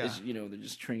 Yeah. It's, they're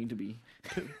just trained to be.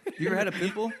 You ever had a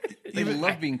pit bull? They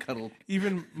love being cuddled.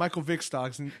 Even Michael Vick's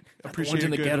dogs The appreciate ones in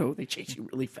a the good, ghetto, they chase you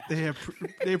really fast.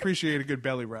 They appreciate a good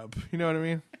belly rub. You know what I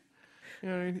mean? You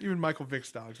know what I mean? Even Michael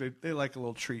Vick's dogs, they like a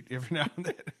little treat every now and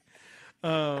then.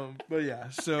 But yeah,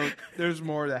 so there's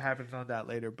more that happens on that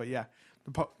later. But yeah,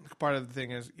 the part of the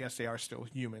thing is, yes, they are still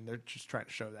human. They're just trying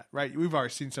to show that, right? We've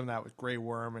already seen some of that with Grey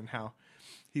Worm and how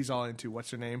he's all into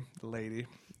what's her name, the lady,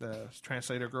 the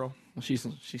translator girl. Well, she's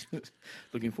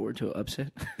looking forward to an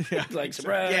upset. Yeah, like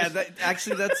surprise. Yeah,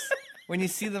 that's when you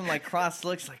see them like cross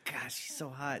looks like, gosh, she's so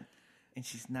hot, and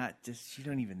she's not. Just she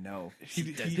don't even know. She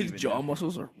doesn't his even jaw know.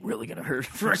 muscles are really gonna hurt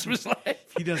for the rest of his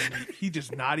life. He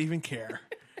does not even care.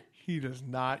 He does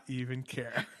not even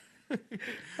care.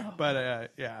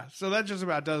 But yeah, so that just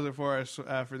about does it for us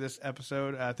for this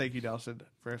episode. Thank you, Delson,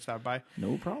 for stopping by.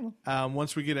 No problem.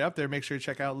 Once we get it up there, make sure to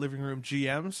check out Living Room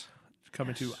GMs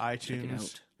coming to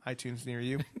iTunes near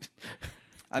you.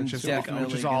 I'm which is definitely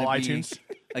which is all gonna be iTunes.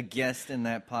 a guest in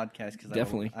that podcast because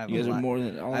Definitely, I have you guys a are lot, more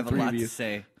than all I have a three lot of you. to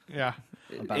say Yeah,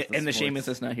 about And the sports. Seamus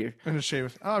that's not here. and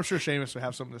Seamus. Oh, I'm sure Seamus would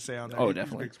have something to say on that. Oh, He's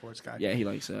definitely. a big sports guy. Yeah, he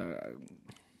likes.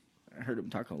 I heard him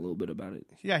talking a little bit about it.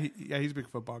 Yeah, he's a big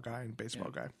football guy and baseball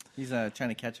guy. He's trying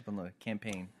to catch up on the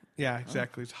campaign. Yeah,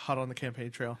 exactly. He's hot on the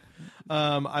campaign trail.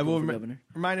 I will for governor.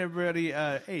 remind everybody,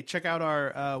 hey, check out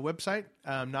our website,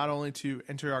 not only to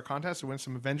enter our contest to win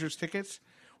some Avengers tickets,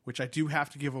 which I do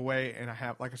have to give away, and I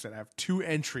have, like I said, I have 2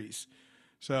 entries.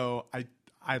 So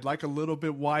I'd like a little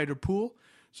bit wider pool,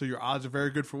 so your odds are very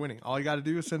good for winning. All you got to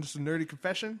do is send us a nerdy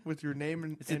confession with your name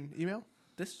and email.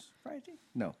 This Friday?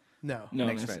 No. No. No,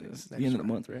 Next it's, Friday. it's the end of the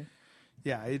month, right?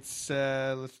 Yeah, it's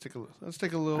let's take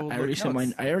a little. I already sent my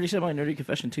nerdy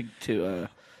confession to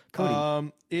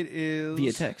Cody It is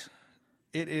via text.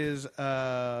 It is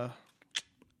so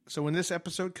when this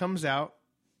episode comes out,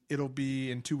 it'll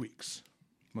be in 2 weeks.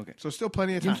 Okay. So still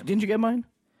plenty of time. Didn't you get mine?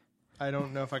 I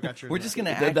don't know if I got yours. We're just gonna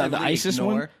The actively ISIS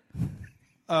ignore.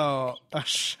 Oh,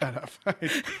 shut up!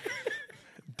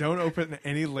 Don't open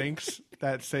any links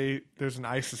that say there's an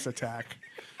ISIS attack.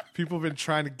 People have been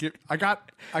trying to get. I got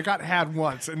had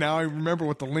once, and now I remember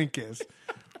what the link is.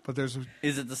 But there's,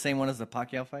 Is it the same one as the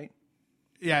Pacquiao fight?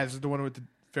 yeah, it's the one with the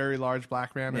very large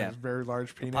black man Yeah. and his very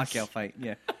large penis. Pacquiao fight.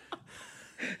 Yeah.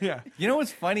 Yeah, You know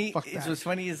what's funny? Fuck Is that. what's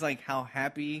funny is like how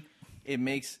happy it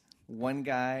makes one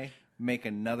guy make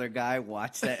another guy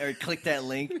watch that or click that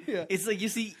link. Yeah. It's like you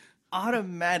see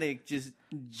automatic just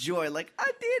joy. Like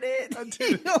I did it. I did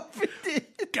He it. opened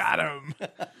it. got him.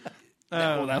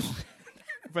 Well, that was,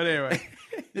 But anyway,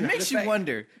 It makes you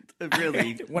wonder.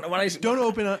 Really. when I don't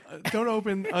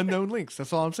open unknown links.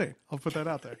 That's all I'm saying. I'll put that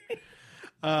out there.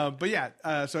 But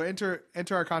yeah, so enter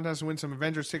our contest and win some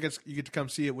Avengers tickets. You get to come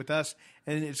see it with us,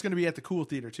 and it's going to be at the Cool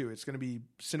Theater too. It's going to be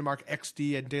Cinemark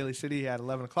XD at Daly City at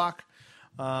 11 o'clock.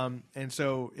 And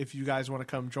so if you guys want to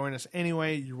come join us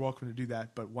anyway, you're welcome to do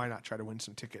that. But why not try to win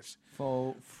some tickets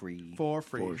For free. for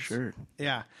free? For sure.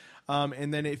 Yeah.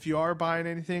 And then if you are buying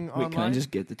anything Wait, online, can I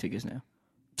just get the tickets now?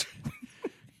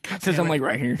 Since I'm like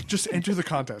right here. just enter the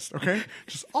contest, okay?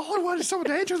 Just all I want is someone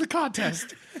to enter the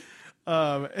contest.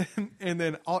 And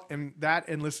then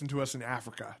and listen to us in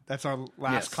Africa. That's our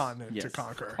last Yes, continent to yes.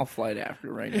 conquer. I'll fly to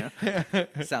Africa right now.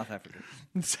 South Africa.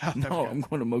 South No, Africa. I'm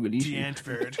going to Mogadishu.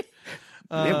 Antford. Do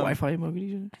they have Wi-Fi in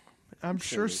Mogadishu? I'm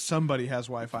sure somebody has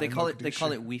Wi-Fi. They in call it Mogadishu.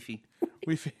 Wi-Fi.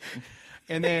 Wi-Fi.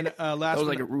 And then last That was but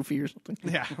like a roofie or something.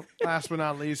 yeah, last but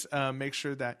not least, make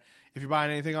sure that if you're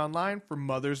buying anything online for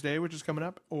Mother's Day, which is coming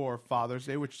up, or Father's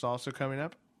Day, which is also coming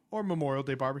up, or Memorial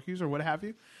Day barbecues, or what have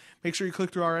you, make sure you click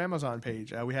through our Amazon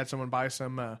page. We had someone buy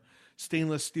some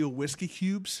stainless steel whiskey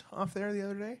cubes off there the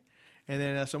other day, and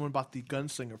then someone bought the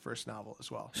Gunslinger first novel as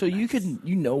well. So you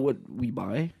know what we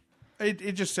buy?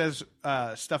 It just says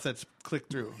stuff that's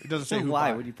clicked through. It doesn't say who Why?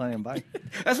 bought. What are you planning on buying?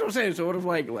 That's what I'm saying. So what if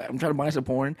like I'm trying to buy some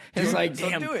porn? And it's like, So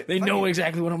damn, do it. they Fuck know it.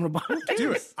 exactly what I'm going to buy.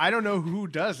 Do it. I don't know who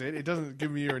does it. It doesn't give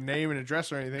me your name and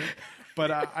address or anything, but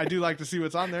I do like to see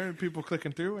what's on there and people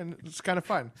clicking through, and it's kind of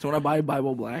fun. So when I buy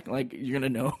Bible Black, like you're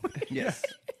going to know. Yes.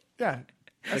 Yeah.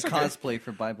 A cosplay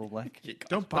for Bible Black.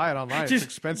 Don't buy it online. It's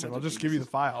expensive. I'll just give you the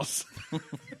files.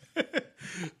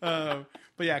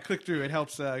 But yeah, click through. It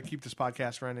helps keep this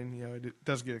podcast running. You know, it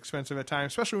does get expensive at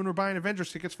times, especially when we're buying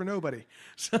Avengers tickets for nobody.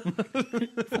 So,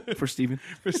 For Steven.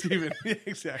 for Steven. Yeah,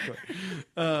 exactly.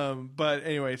 But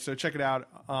anyway, so check it out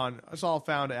it's all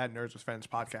found at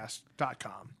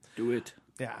nerdswithfriendspodcast.com. Do it.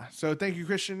 Yeah. So thank you,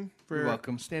 Christian, for You're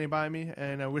welcome. standing by me,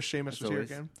 and I wish Seamus was here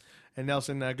always. again. And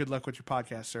Nelson, good luck with your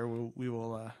podcast, sir. We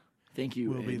will Thank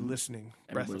you. we'll be and listening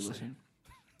everybody breathlessly. listening.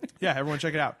 Yeah, everyone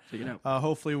check it out. Check it out.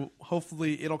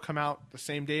 Hopefully it'll come out the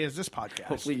same day as this podcast.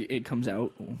 Hopefully it comes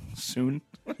out soon.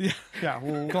 Yeah.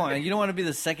 Well, Come on, you don't want to be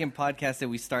the second podcast that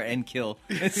we start and kill.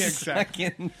 It's exactly.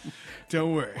 second.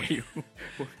 don't worry.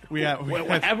 We have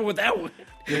What happened with that one?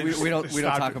 We don't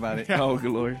Stop talk it. about it. Oh, good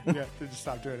Lord. Yeah, they just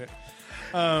stop doing it.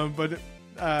 But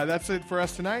that's it for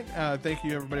us tonight. Thank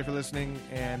you, everybody, for listening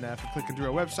and for clicking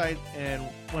through our website. And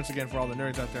once again, for all the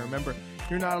nerds out there, remember,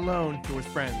 you're not alone. You're with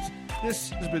friends.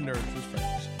 This has been Nerds with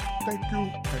Friends. Thank you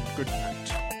and good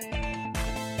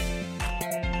night.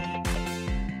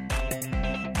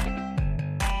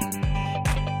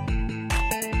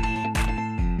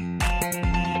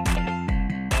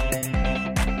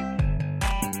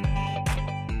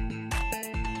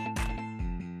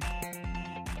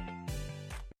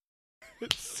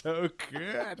 It's so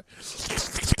good.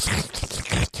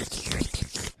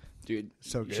 Dude,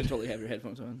 So you good. should totally have your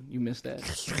headphones on. You missed that.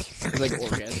 It's like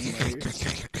orgasm in my ear.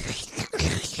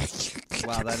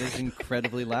 Wow, that is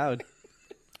incredibly loud.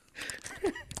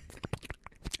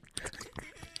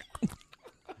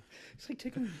 It's like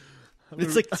tickling.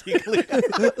 It's like tickling.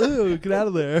 Ooh, get out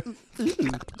of there.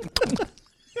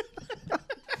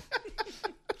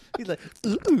 He's like,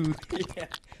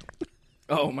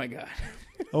 Oh my God.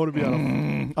 I want to be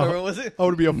on or what was it? I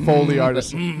want to be a Foley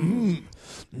artist. We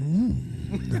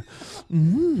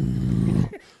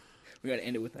got to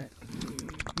end it with that.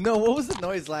 No, what was the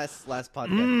noise last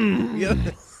podcast? Yeah.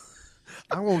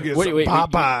 I'm gonna get Wait, some wait, wait.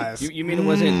 Popeyes. You mean it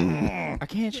wasn't? I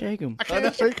can't shake him. I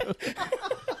can't shake.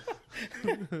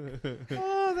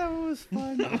 Oh, that was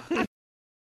fun.